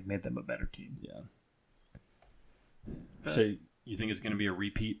 I think, made them a better team. Yeah. So you think it's going to be a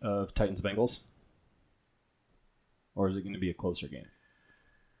repeat of Titans-Bengals? Or is it going to be a closer game?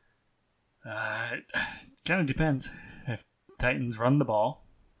 It kind of depends. If Titans run the ball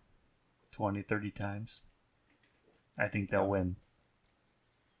 20, 30 times, I think they'll win.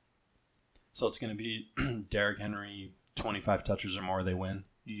 So it's going to be Derrick Henry, 25 touches or more, they win.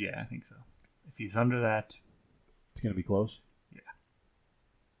 Yeah, I think so. If he's under that, It's going to be close. Yeah.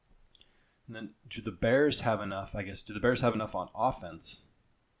 And then do the Bears have enough, do the Bears have enough on offense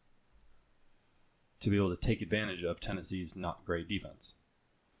to be able to take advantage of Tennessee's not great defense?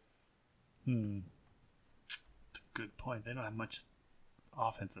 good point. They don't have much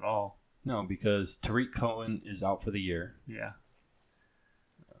offense at all. No, because Tariq Cohen is out for the year. Yeah.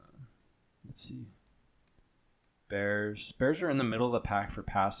 Let's see. Bears are in the middle of the pack for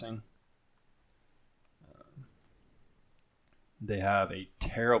passing. They have a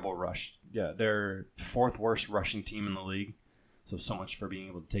terrible rush. Yeah, they're fourth worst rushing team in the league. So much for being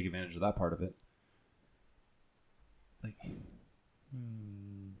able to take advantage of that part of it. I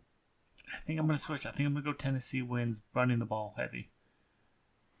think I'm going to switch. I think I'm going to go Tennessee wins running the ball heavy.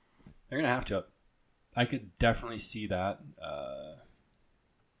 They're going to have to. I could definitely see that.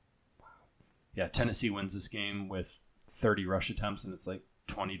 Yeah, Tennessee wins this game with 30 rush attempts, and it's like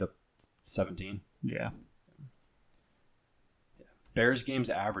 20-17. Yeah. Bears games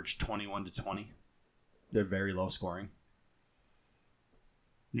average 21-20. They're very low scoring.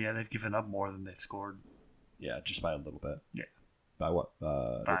 Yeah, they've given up more than they've scored. Yeah, just by a little bit. Yeah. By what?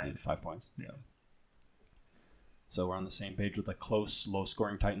 5. 5 points. Yeah. So we're on the same page with a close,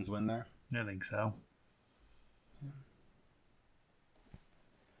 low-scoring Titans win there. I think so.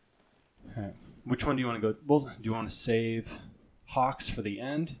 All right. Which one do you want to go? Well, do you want to save Hawks for the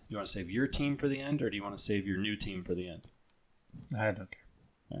end? Do you want to save your team for the end, or do you want to save your new team for the end? I don't care.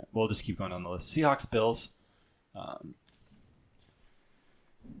 All right, we'll just keep going down the list. Seahawks, Bills.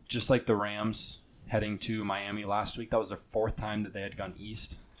 Just like the Rams heading to Miami last week, that was their 4th time that they had gone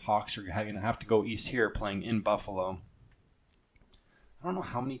east. Hawks are going to have to go east here, playing in Buffalo. I don't know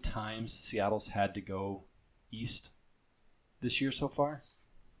how many times Seattle's had to go east this year so far,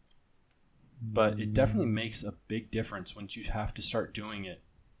 but it definitely makes a big difference once you have to start doing it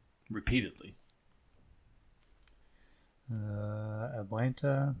repeatedly.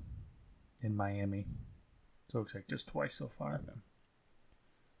 Atlanta and Miami. So it looks like just twice so far. Okay.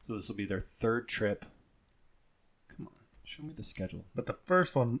 So this will be their 3rd trip. Come on, show me the schedule. But the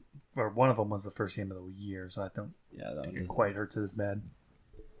first one, or one of them, was the first game of the year, so I don't Yeah, think it quite hurts as bad.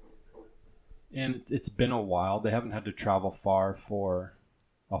 And it's been a while. They haven't had to travel far for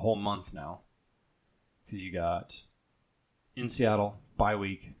a whole month now. Because you got in Seattle, bye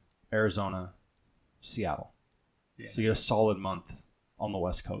week, Arizona, Seattle. Yeah. So you get a solid month on the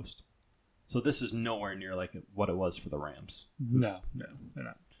West Coast. So this is nowhere near like what it was for the Rams. No, they're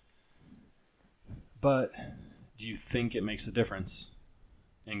not. But do you think it makes a difference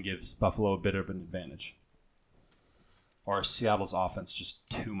and gives Buffalo a bit of an advantage? Or is Seattle's offense just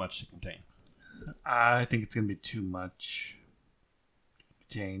too much to contain? I think it's going to be too much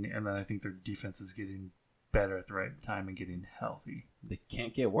contain, and then I think their defense is getting better at the right time and getting healthy. They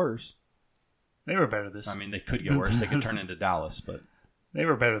can't get worse. They were better this. I mean, they could get worse. They could turn into Dallas, but They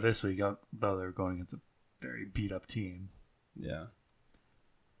were better this week, though they were going against a very beat up team. yeah.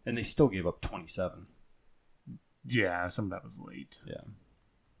 And they still gave up 27. Yeah, some of that was late, Yeah.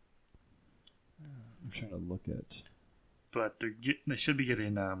 I'm trying to look at but they should be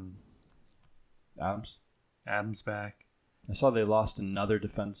getting Adams. Adams back. I saw they lost another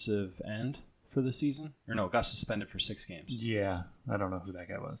defensive end for the season. Or no, got suspended for 6 games. Yeah, I don't know who that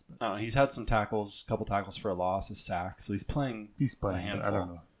guy was, but I don't know. He's had some tackles, couple tackles for a loss, a sack. So he's playing. he's playing. A But I handful. don't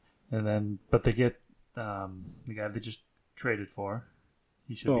know. And then, but they get the guy they just traded for.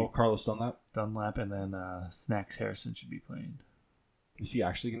 He should Oh, be Carlos Dunlap. Dunlap, and then Snacks Harrison should be playing. Is he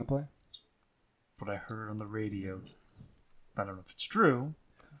actually going to play? What I heard on the radio. I don't know if it's true.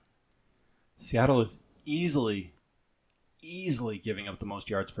 Seattle is easily giving up the most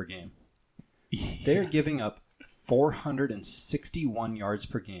yards per game. They're giving up 461 yards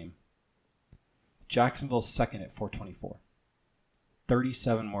per game. Jacksonville's second at 424.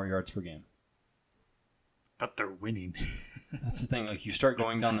 37 more yards per game. But they're winning. That's the thing. Like, you start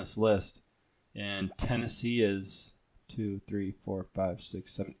going down this list, and Tennessee is 2, 3, 4, 5,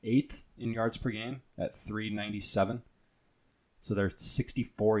 6, 7, 8th in yards per game at 397. So they're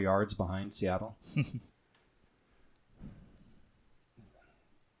 64 yards behind Seattle.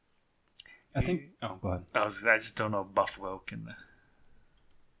 I think. Oh, go ahead. I just don't know if Buffalo can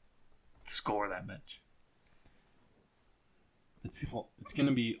score that much. It's going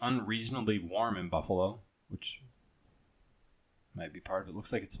to be unreasonably warm in Buffalo, which might be part of it.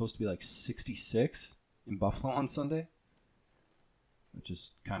 Looks like it's supposed to be like 66 in Buffalo on Sunday, which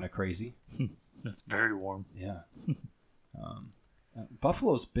is kind of crazy. That's very warm. Yeah.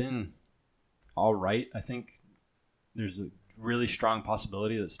 Buffalo's been all right. I think there's a really strong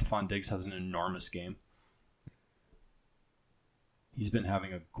possibility that Stephon Diggs has an enormous game. He's been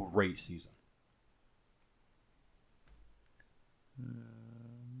having a great season.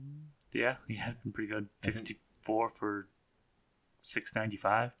 Yeah, he has been pretty good. 54 for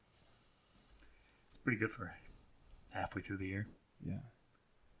 695. It's pretty good for halfway through the year. Yeah.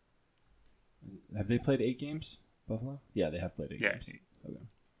 Have they played 8 games, Buffalo? Yeah, they have played 8 games.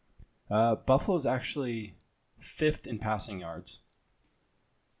 Okay. Buffalo's actually 5th in passing yards.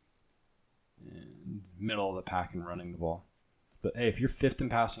 And middle of the pack in running the ball. But hey, if you're 5th in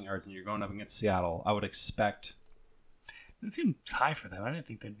passing yards and you're going up against Seattle, I would expect... It seems high for them. I didn't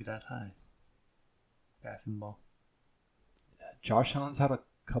think they'd be that high. Passing the ball. Josh Allen's had a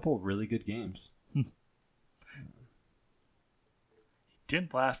couple really good games. He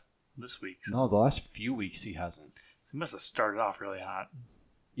didn't last this week. So No, the last few weeks he hasn't. he must have started off really hot.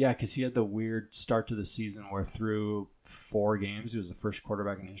 Yeah, because he had the weird start to the season where through 4 games, he was the first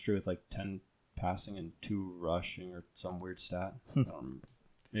quarterback in history with like 10 passing and 2 rushing or some weird stat. I don't remember.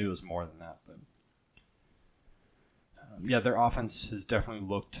 Maybe it was more than that. But yeah, their offense has definitely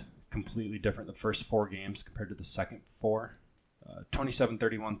looked completely different the first 4 games compared to the second 4.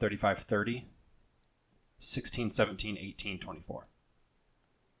 27-31, 35-30, 16-17, 18-24.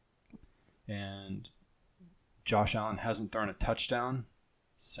 And Josh Allen hasn't thrown a touchdown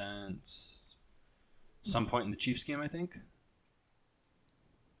since some point in the Chiefs game, I think.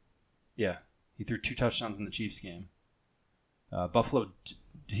 Yeah, he threw 2 touchdowns in the Chiefs game. Buffalo,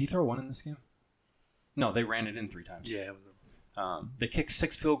 did he throw 1 in this game? No, they ran it in 3 times. Yeah. They kicked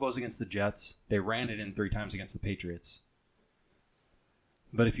 6 field goals against the Jets. They ran it in 3 times against the Patriots.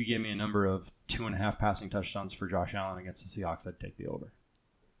 But if you gave me a number of 2.5 passing touchdowns for Josh Allen against the Seahawks, I'd take the over.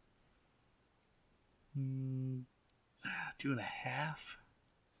 2.5.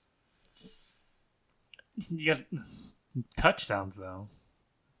 You got touchdowns though.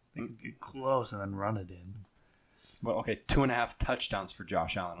 They can get close and then run it in. Well, okay, 2.5 touchdowns for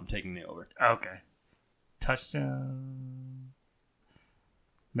Josh Allen. I'm taking the over. Okay. Touchdown.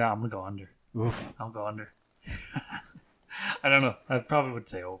 No, I'm gonna go under. Oof. I'll go under. I don't know. I probably would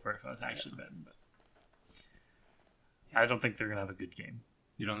say over if I was actually betting, but I don't think they're gonna have a good game.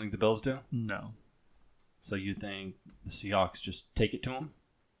 You don't think the Bills do? No. So you think the Seahawks just take it to them?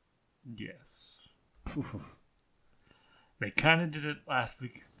 Yes. They kind of did it last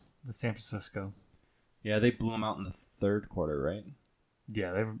week with San Francisco. Yeah, they blew them out in the 3rd quarter, right?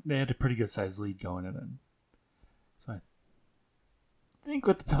 Yeah, they had a pretty good sized lead going in. And so I think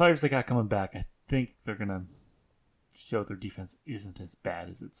with the players they got coming back, I think they're gonna show their defense isn't as bad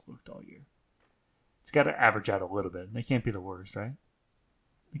as it's looked all year. It's got to average out a little bit. They can't be the worst, right?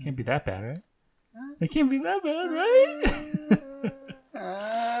 They can't be that bad, right? They can't be that bad, right?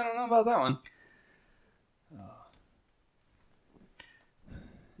 I don't know about that one.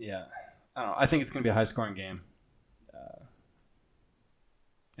 Yeah. I don't know. I think it's going to be a high-scoring game.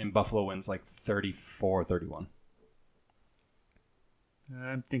 And Buffalo wins like 34-31.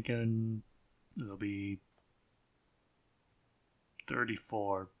 I'm thinking it'll be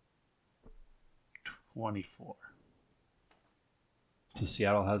 34-24. So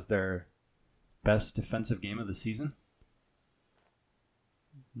Seattle has their best defensive game of the season?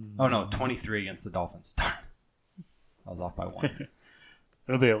 Oh, no, 23 against the Dolphins. Darn. I was off by 1.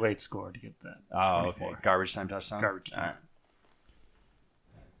 It'll be a late score to get that. Oh, 24. okay. Garbage time touchdown? Garbage time. All right.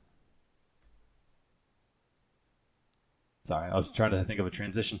 Sorry, I was trying to think of a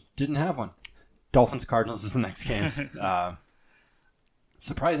transition. Didn't have one. Dolphins-Cardinals is the next game.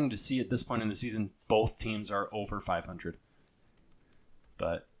 Surprising to see at this point in the season, both teams are over 500.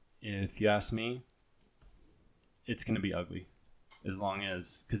 But if you ask me, it's going to be ugly. As long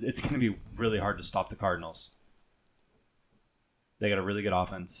as... Because it's going to be really hard to stop the Cardinals. They got a really good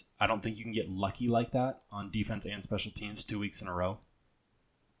offense. I don't think you can get lucky like that on defense and special teams 2 weeks in a row.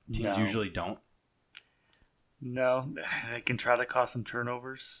 Teams usually don't. No, they can try to cause some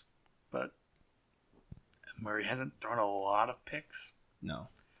turnovers, but Murray hasn't thrown a lot of picks. No.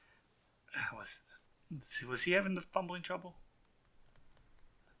 Was he having the fumbling trouble?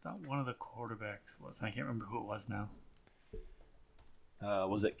 I thought one of the quarterbacks was. I can't remember who it was now.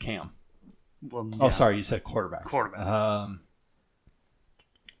 Was it Cam? Well, Oh, sorry, you said quarterbacks. Quarterback.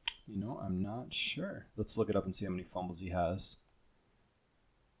 I'm not sure. Let's look it up and see how many fumbles he has.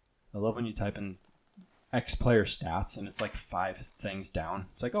 I love when you type in X player stats and it's like 5 things down.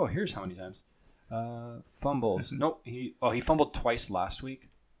 It's like, oh, here's how many times. Fumbles. Nope. He fumbled twice last week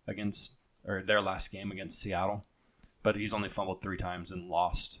their last game against Seattle, but he's only fumbled 3 times and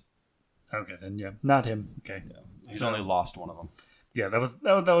lost. Okay, then yeah, not him. Okay, Yeah. He's only lost one of them. yeah, that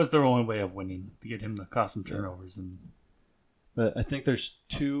was their only way of winning, to get him to cause some turnovers. But I think there's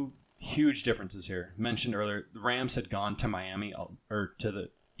 2 huge differences here. Mentioned earlier, the Rams had gone to Miami or to the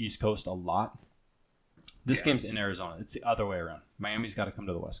East Coast a lot. This game's in Arizona. It's the other way around. Miami's got to come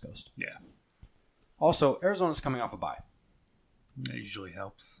to the West Coast. Yeah, Also, Arizona's coming off a bye. that usually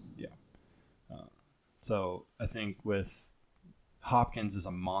helps. Yeah. So I think with Hopkins is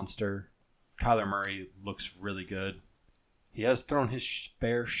a monster. Kyler Murray looks really good. He has thrown his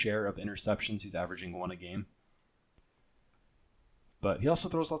fair share of interceptions. He's averaging 1 a game. But he also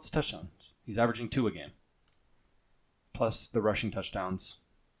throws lots of touchdowns. He's averaging 2 a game. Plus the rushing touchdowns.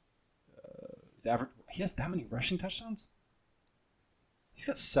 He has that many rushing touchdowns? He's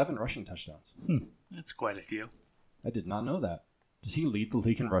got 7 rushing touchdowns. That's quite a few. I did not know that. Does he lead the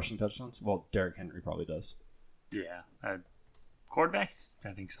league in rushing touchdowns? Well, Derrick Henry probably does. Yeah, quarterbacks,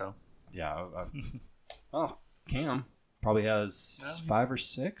 I think so. Yeah. Oh, Cam probably has 5 or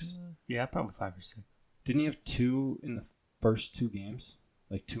 6. Yeah, probably 5 or 6. Didn't he have 2 in the first 2 games?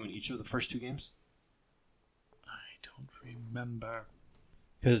 Like 2 in each of the first 2 games? I don't remember.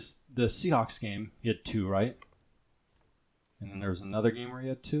 Because the Seahawks game, he had 2, right? And then there was another game where he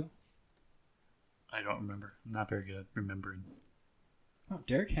had 2. I don't remember. I'm not very good at remembering. Oh,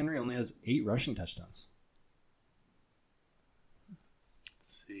 Derrick Henry only has 8 rushing touchdowns.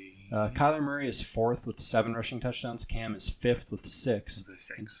 Let's see. Kyler Murray is 4th with 7 rushing touchdowns. Cam is 5th with 6. Was it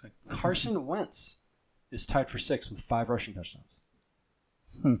 6? Carson Wentz is tied for 6th with 5 rushing touchdowns.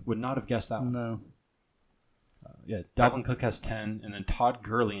 Would not have guessed that one. No. Yeah, Dalvin Cook has 10, and then Todd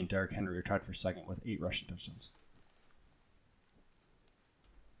Gurley and Derrick Henry are tied for 2nd with 8 rushing touchdowns.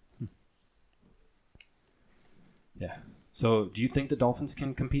 Yeah. So, do you think the Dolphins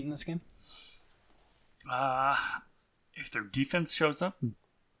can compete in this game? If their defense shows up and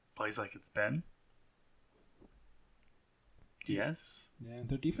plays like it's been, yes. Yeah,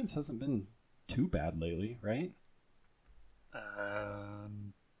 their defense hasn't been too bad lately, right?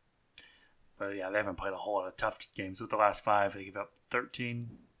 But yeah, they haven't played a whole lot of tough games. With the last 5, they give up 13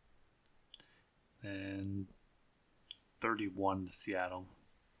 and 31 to Seattle,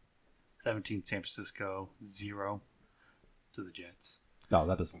 17 San Francisco, 0 to the Jets, No,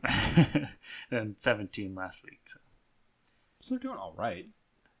 that doesn't count. and 17 last week. So they're doing all right.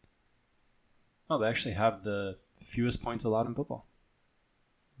 Oh, they actually have the fewest points allowed in football.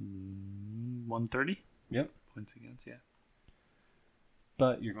 130 Yep. points against, yeah.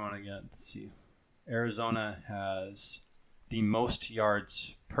 But you're going to get, let's see, Arizona has the most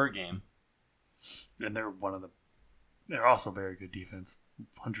yards per game. And they're also very good defense,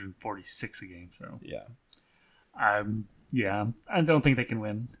 146 a game. So Yeah. I don't think they can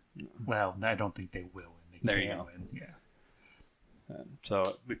win. Well, I don't think they will win. They There you can go. win. Yeah.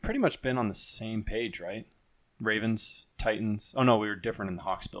 So we've pretty much been on the same page, right? Ravens, Titans. Oh, no, we were different in the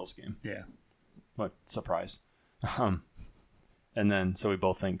Hawks-Bills game. Yeah. What surprise. And then, so we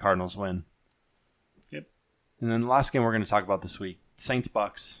both think Cardinals win. Yep. And then the last game we're going to talk about this week,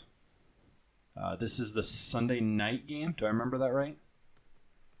 Saints-Bucks. This is the Sunday night game. Do I remember that right?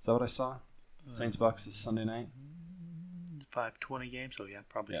 Is that what I saw? Saints-Bucks is Sunday night. 5:20 game, so yeah,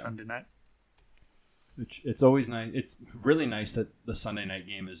 probably Sunday night. Which it's always nice. It's really nice that the Sunday night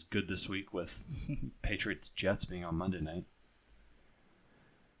game is good this week with Patriots-Jets being on Monday night.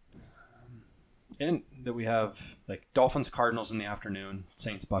 And that we have like Dolphins-Cardinals in the afternoon,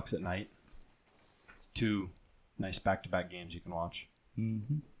 Saints-Bucks at night. It's 2 nice back-to-back games you can watch.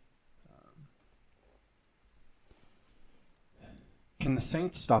 Mm-hmm. Can the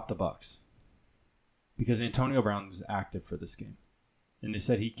Saints stop the Bucks? Because Antonio Brown is active for this game. And they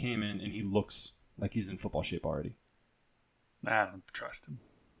said he came in and he looks like he's in football shape already. I don't trust him.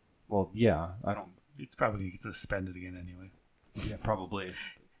 Well, yeah, I don't. He's probably going to get suspended again anyway. Yeah, probably.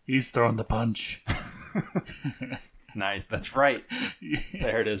 He's throwing the punch. Nice. That's right.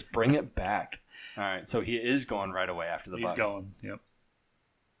 There it is. Bring it back. All right. So he is going right away after the He's Bucks. going. Yep.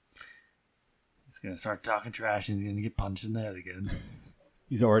 He's going to start talking trash and he's going to get punched in the head again.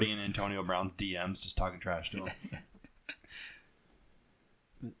 He's already in Antonio Brown's DMs just talking trash to him.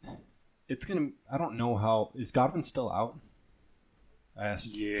 It's going to... I don't know how... Is Godwin still out? I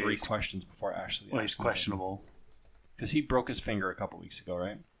asked 3 questions before Ashley. Well, he's questionable. Because he broke his finger a couple weeks ago,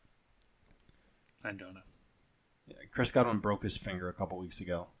 right? I don't know. Yeah, Chris Godwin broke his finger a couple weeks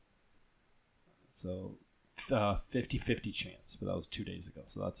ago. So 50-50 chance, but that was 2 days ago,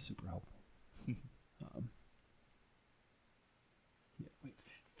 so that's super helpful.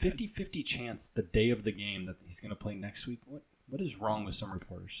 50-50 chance the day of the game that he's going to play next week. What is wrong with some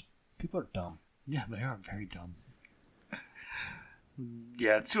reporters? People are dumb. Yeah, they are very dumb.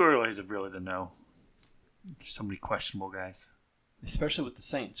 Yeah, it's too early to know. There's so many questionable guys. Especially with the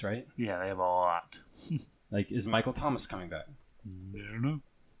Saints, right? Yeah, they have a lot. Like, is Michael Thomas coming back? I don't know.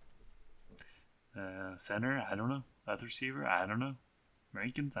 Center, I don't know. Other receiver, I don't know.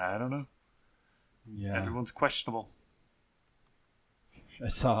 Rankins, I don't know. Yeah. Everyone's questionable. I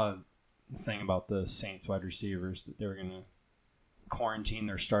saw a thing about the Saints wide receivers that they were going to quarantine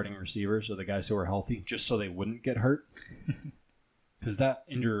their starting receivers, or the guys who were healthy, just so they wouldn't get hurt. Because that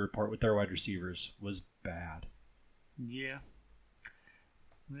injury report with their wide receivers was bad. Yeah.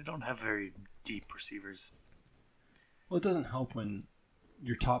 They don't have very deep receivers. Well, it doesn't help when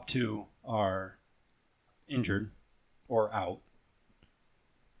your top two are injured or out,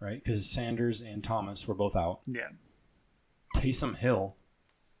 right? Because Sanders and Thomas were both out. Yeah. Taysom Hill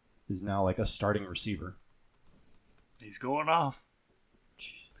is now like a starting receiver. He's going off.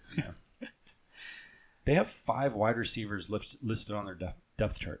 Jeez. Yeah. They have 5 wide receivers listed on their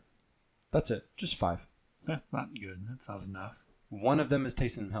depth chart. That's it. Just 5. That's not good. That's not enough. One of them is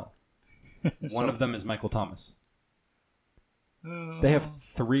Taysom Hill. One of them is Michael Thomas. They have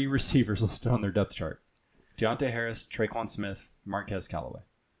 3 receivers listed on their depth chart. Deontay Harris, Traquan Smith, Marquez Callaway.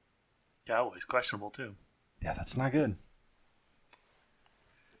 Callaway's questionable, too. Yeah, that's not good.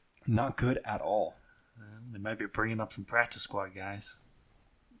 Not good at all. They might be bringing up some practice squad guys.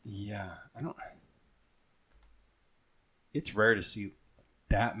 Yeah, I don't... It's rare to see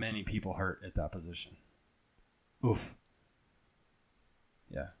that many people hurt at that position. Oof.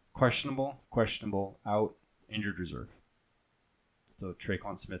 Yeah. Questionable, out, injured reserve. So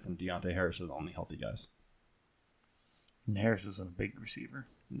Traquan Smith and Deontay Harris are the only healthy guys. And Harris isn't a big receiver.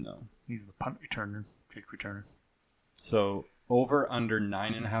 No. He's the punt returner, kick returner. So over under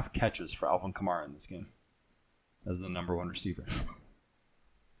 9.5 catches for Alvin Kamara in this game as the number 1 receiver.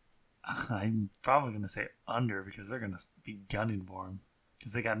 I'm probably going to say under because they're going to be gunning for him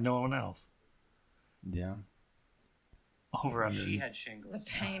because they got no one else. Yeah. Over under. She had shingles. The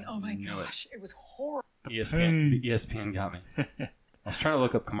pain. Oh my gosh. It was horrible. ESPN got me. I was trying to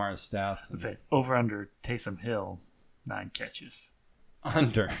look up Kamara's stats. Let's say over under Taysom Hill, 9 catches.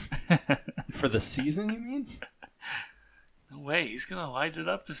 Under. For the season, you mean? No way. He's going to light it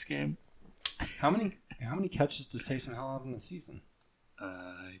up this game. How many catches does Taysom Hill have in the season?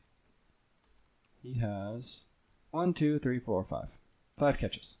 He has 1, 2, 3, 4, 5. 5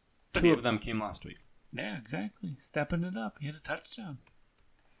 catches. 2 of them came last week. Yeah, exactly. Stepping it up. He had a touchdown.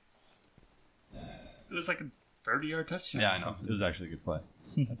 It was like a 30-yard touchdown. Yeah, I know. It was actually a good play.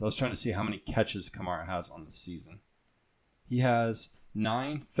 I was trying to see how many catches Kamara has on the season. He has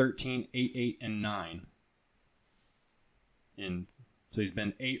 9, 13, 8, 8, and 9. So he's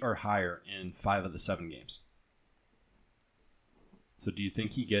been 8 or higher in 5 of the 7 games. So do you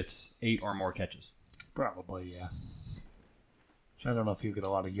think he gets 8 or more catches? Probably, yeah. I don't know if he'll get a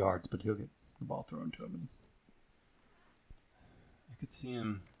lot of yards, but he'll get the ball thrown to him. I could see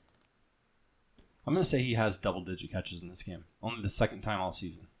him. I'm going to say he has double-digit catches in this game. Only the second time all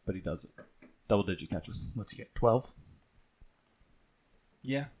season, but he does it. Double-digit catches. What's he get, 12?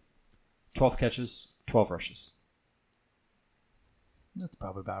 Yeah. 12 catches, 12 rushes. That's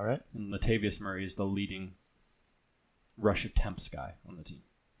probably about right. And Latavius Murray is the leading rush attempts guy on the team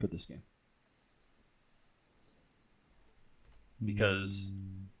for this game. Because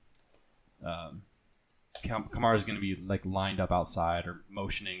Kamara is going to be like lined up outside or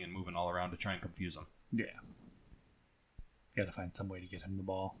motioning and moving all around to try and confuse him. Yeah. Got to find some way to get him the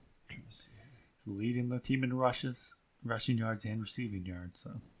ball. Trying to see. He's leading the team in rushes, rushing yards, and receiving yards.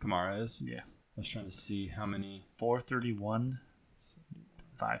 So Kamara is? yeah. I was trying to see how many. 431,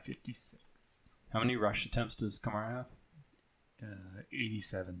 556. How many rush attempts does Kamara have?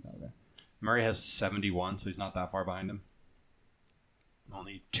 87. Okay. Murray has 71, so he's not that far behind him.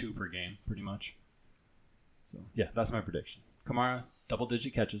 Only 2 per game, pretty much. So, yeah, that's my prediction. Kamara,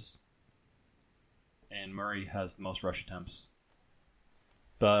 double-digit catches. And Murray has the most rush attempts.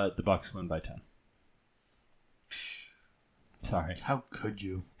 But the Bucs win by 10. Sorry. How could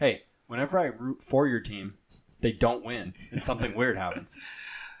you? Hey, whenever I root for your team, they don't win, and something weird happens.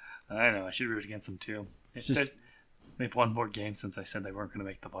 I know. I should root against them, too. It's just, They've won more games since I said they weren't going to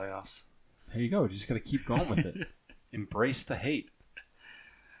make the playoffs. there you go. You just got to keep going with it. Embrace the hate.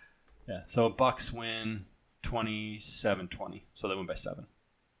 Yeah, so Bucs win 27-20. So they win by 7.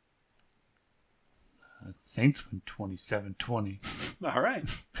 Saints win 27-20. All right.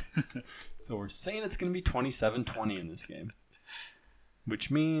 So we're saying it's going to be 27-20 in this game,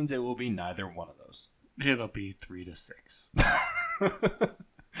 which means it will be neither one of those. It'll be 3-6.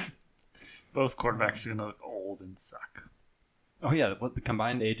 Both quarterbacks are going to look old and suck. Oh, yeah. What the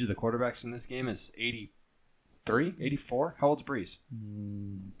combined age of the quarterbacks in this game is 83, 84? How old's Breeze?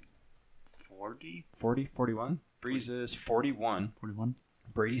 40? 40, 41? Breeze is 41. 41?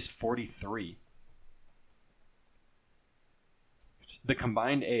 Brady's 43. The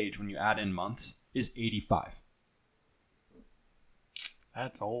combined age, when you add in months, is 85.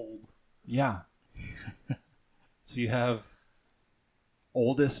 That's old. Yeah. So you have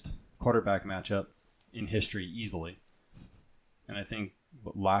oldest quarterback matchup in history easily. And I think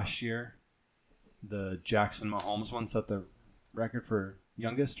last year, the Jackson Mahomes one set the record for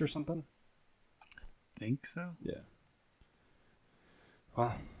youngest or something. Think so? Yeah.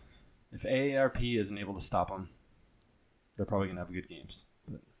 Well, if AARP isn't able to stop them, they're probably going to have good games.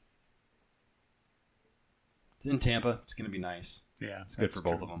 But it's in Tampa. It's going to be nice. Yeah. It's good for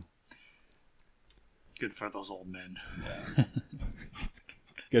both of them. Good for those old men. Yeah. It's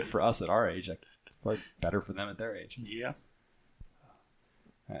good for us at our age. It's probably better for them at their age. Yeah.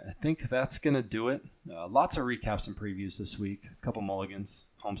 I think that's going to do it. Lots of recaps and previews this week. A couple mulligans.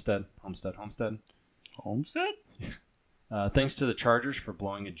 Homestead. Homestead? Thanks to the Chargers for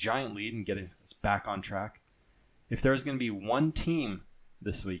blowing a giant lead and getting us back on track. If there's going to be one team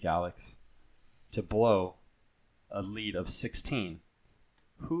this week, Alex, to blow a lead of 16,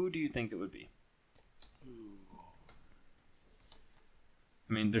 who do you think it would be?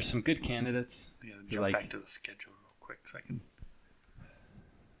 I mean, there's some good candidates. Yeah, jump back to the schedule real quick so I can...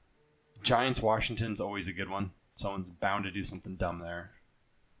 Giants Washington's always a good one. Someone's bound to do something dumb there.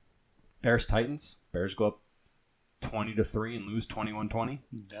 Bears Titans. Bears go up 20-3 and lose 21-20.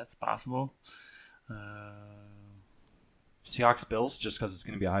 That's possible. Seahawks Bills, just because it's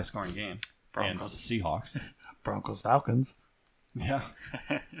going to be a high scoring game. Broncos. And Seahawks. Broncos Falcons. Yeah.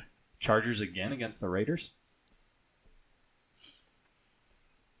 Chargers again against the Raiders.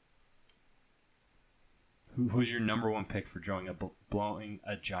 Who's your number one pick for blowing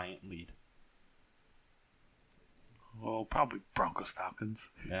a giant lead? Well, probably Broncos Falcons.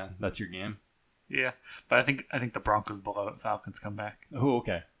 Yeah, that's your game. Yeah, but I think the Broncos blow out. Falcons come back. Oh,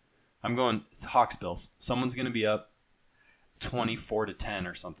 okay. I'm going Hawks Bills. Someone's going to be up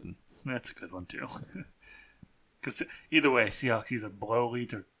 24-10 or something. That's a good one too. Because either way, Seahawks either blow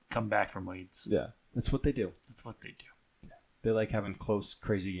leads or come back from leads. Yeah, that's what they do. That's what they do. Yeah. They like having close,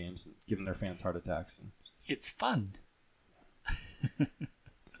 crazy games and giving their fans heart attacks. And... It's fun. All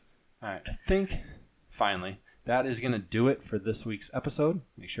right, I think, finally, that is going to do it for this week's episode.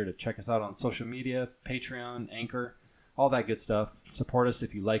 Make sure to check us out on social media, Patreon, Anchor, all that good stuff. Support us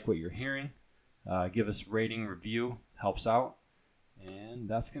if you like what you're hearing. Give us rating, review, helps out. And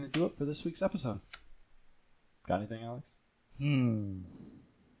that's going to do it for this week's episode. Got anything, Alex? Mandalorian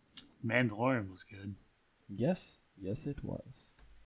was good. Yes, it was.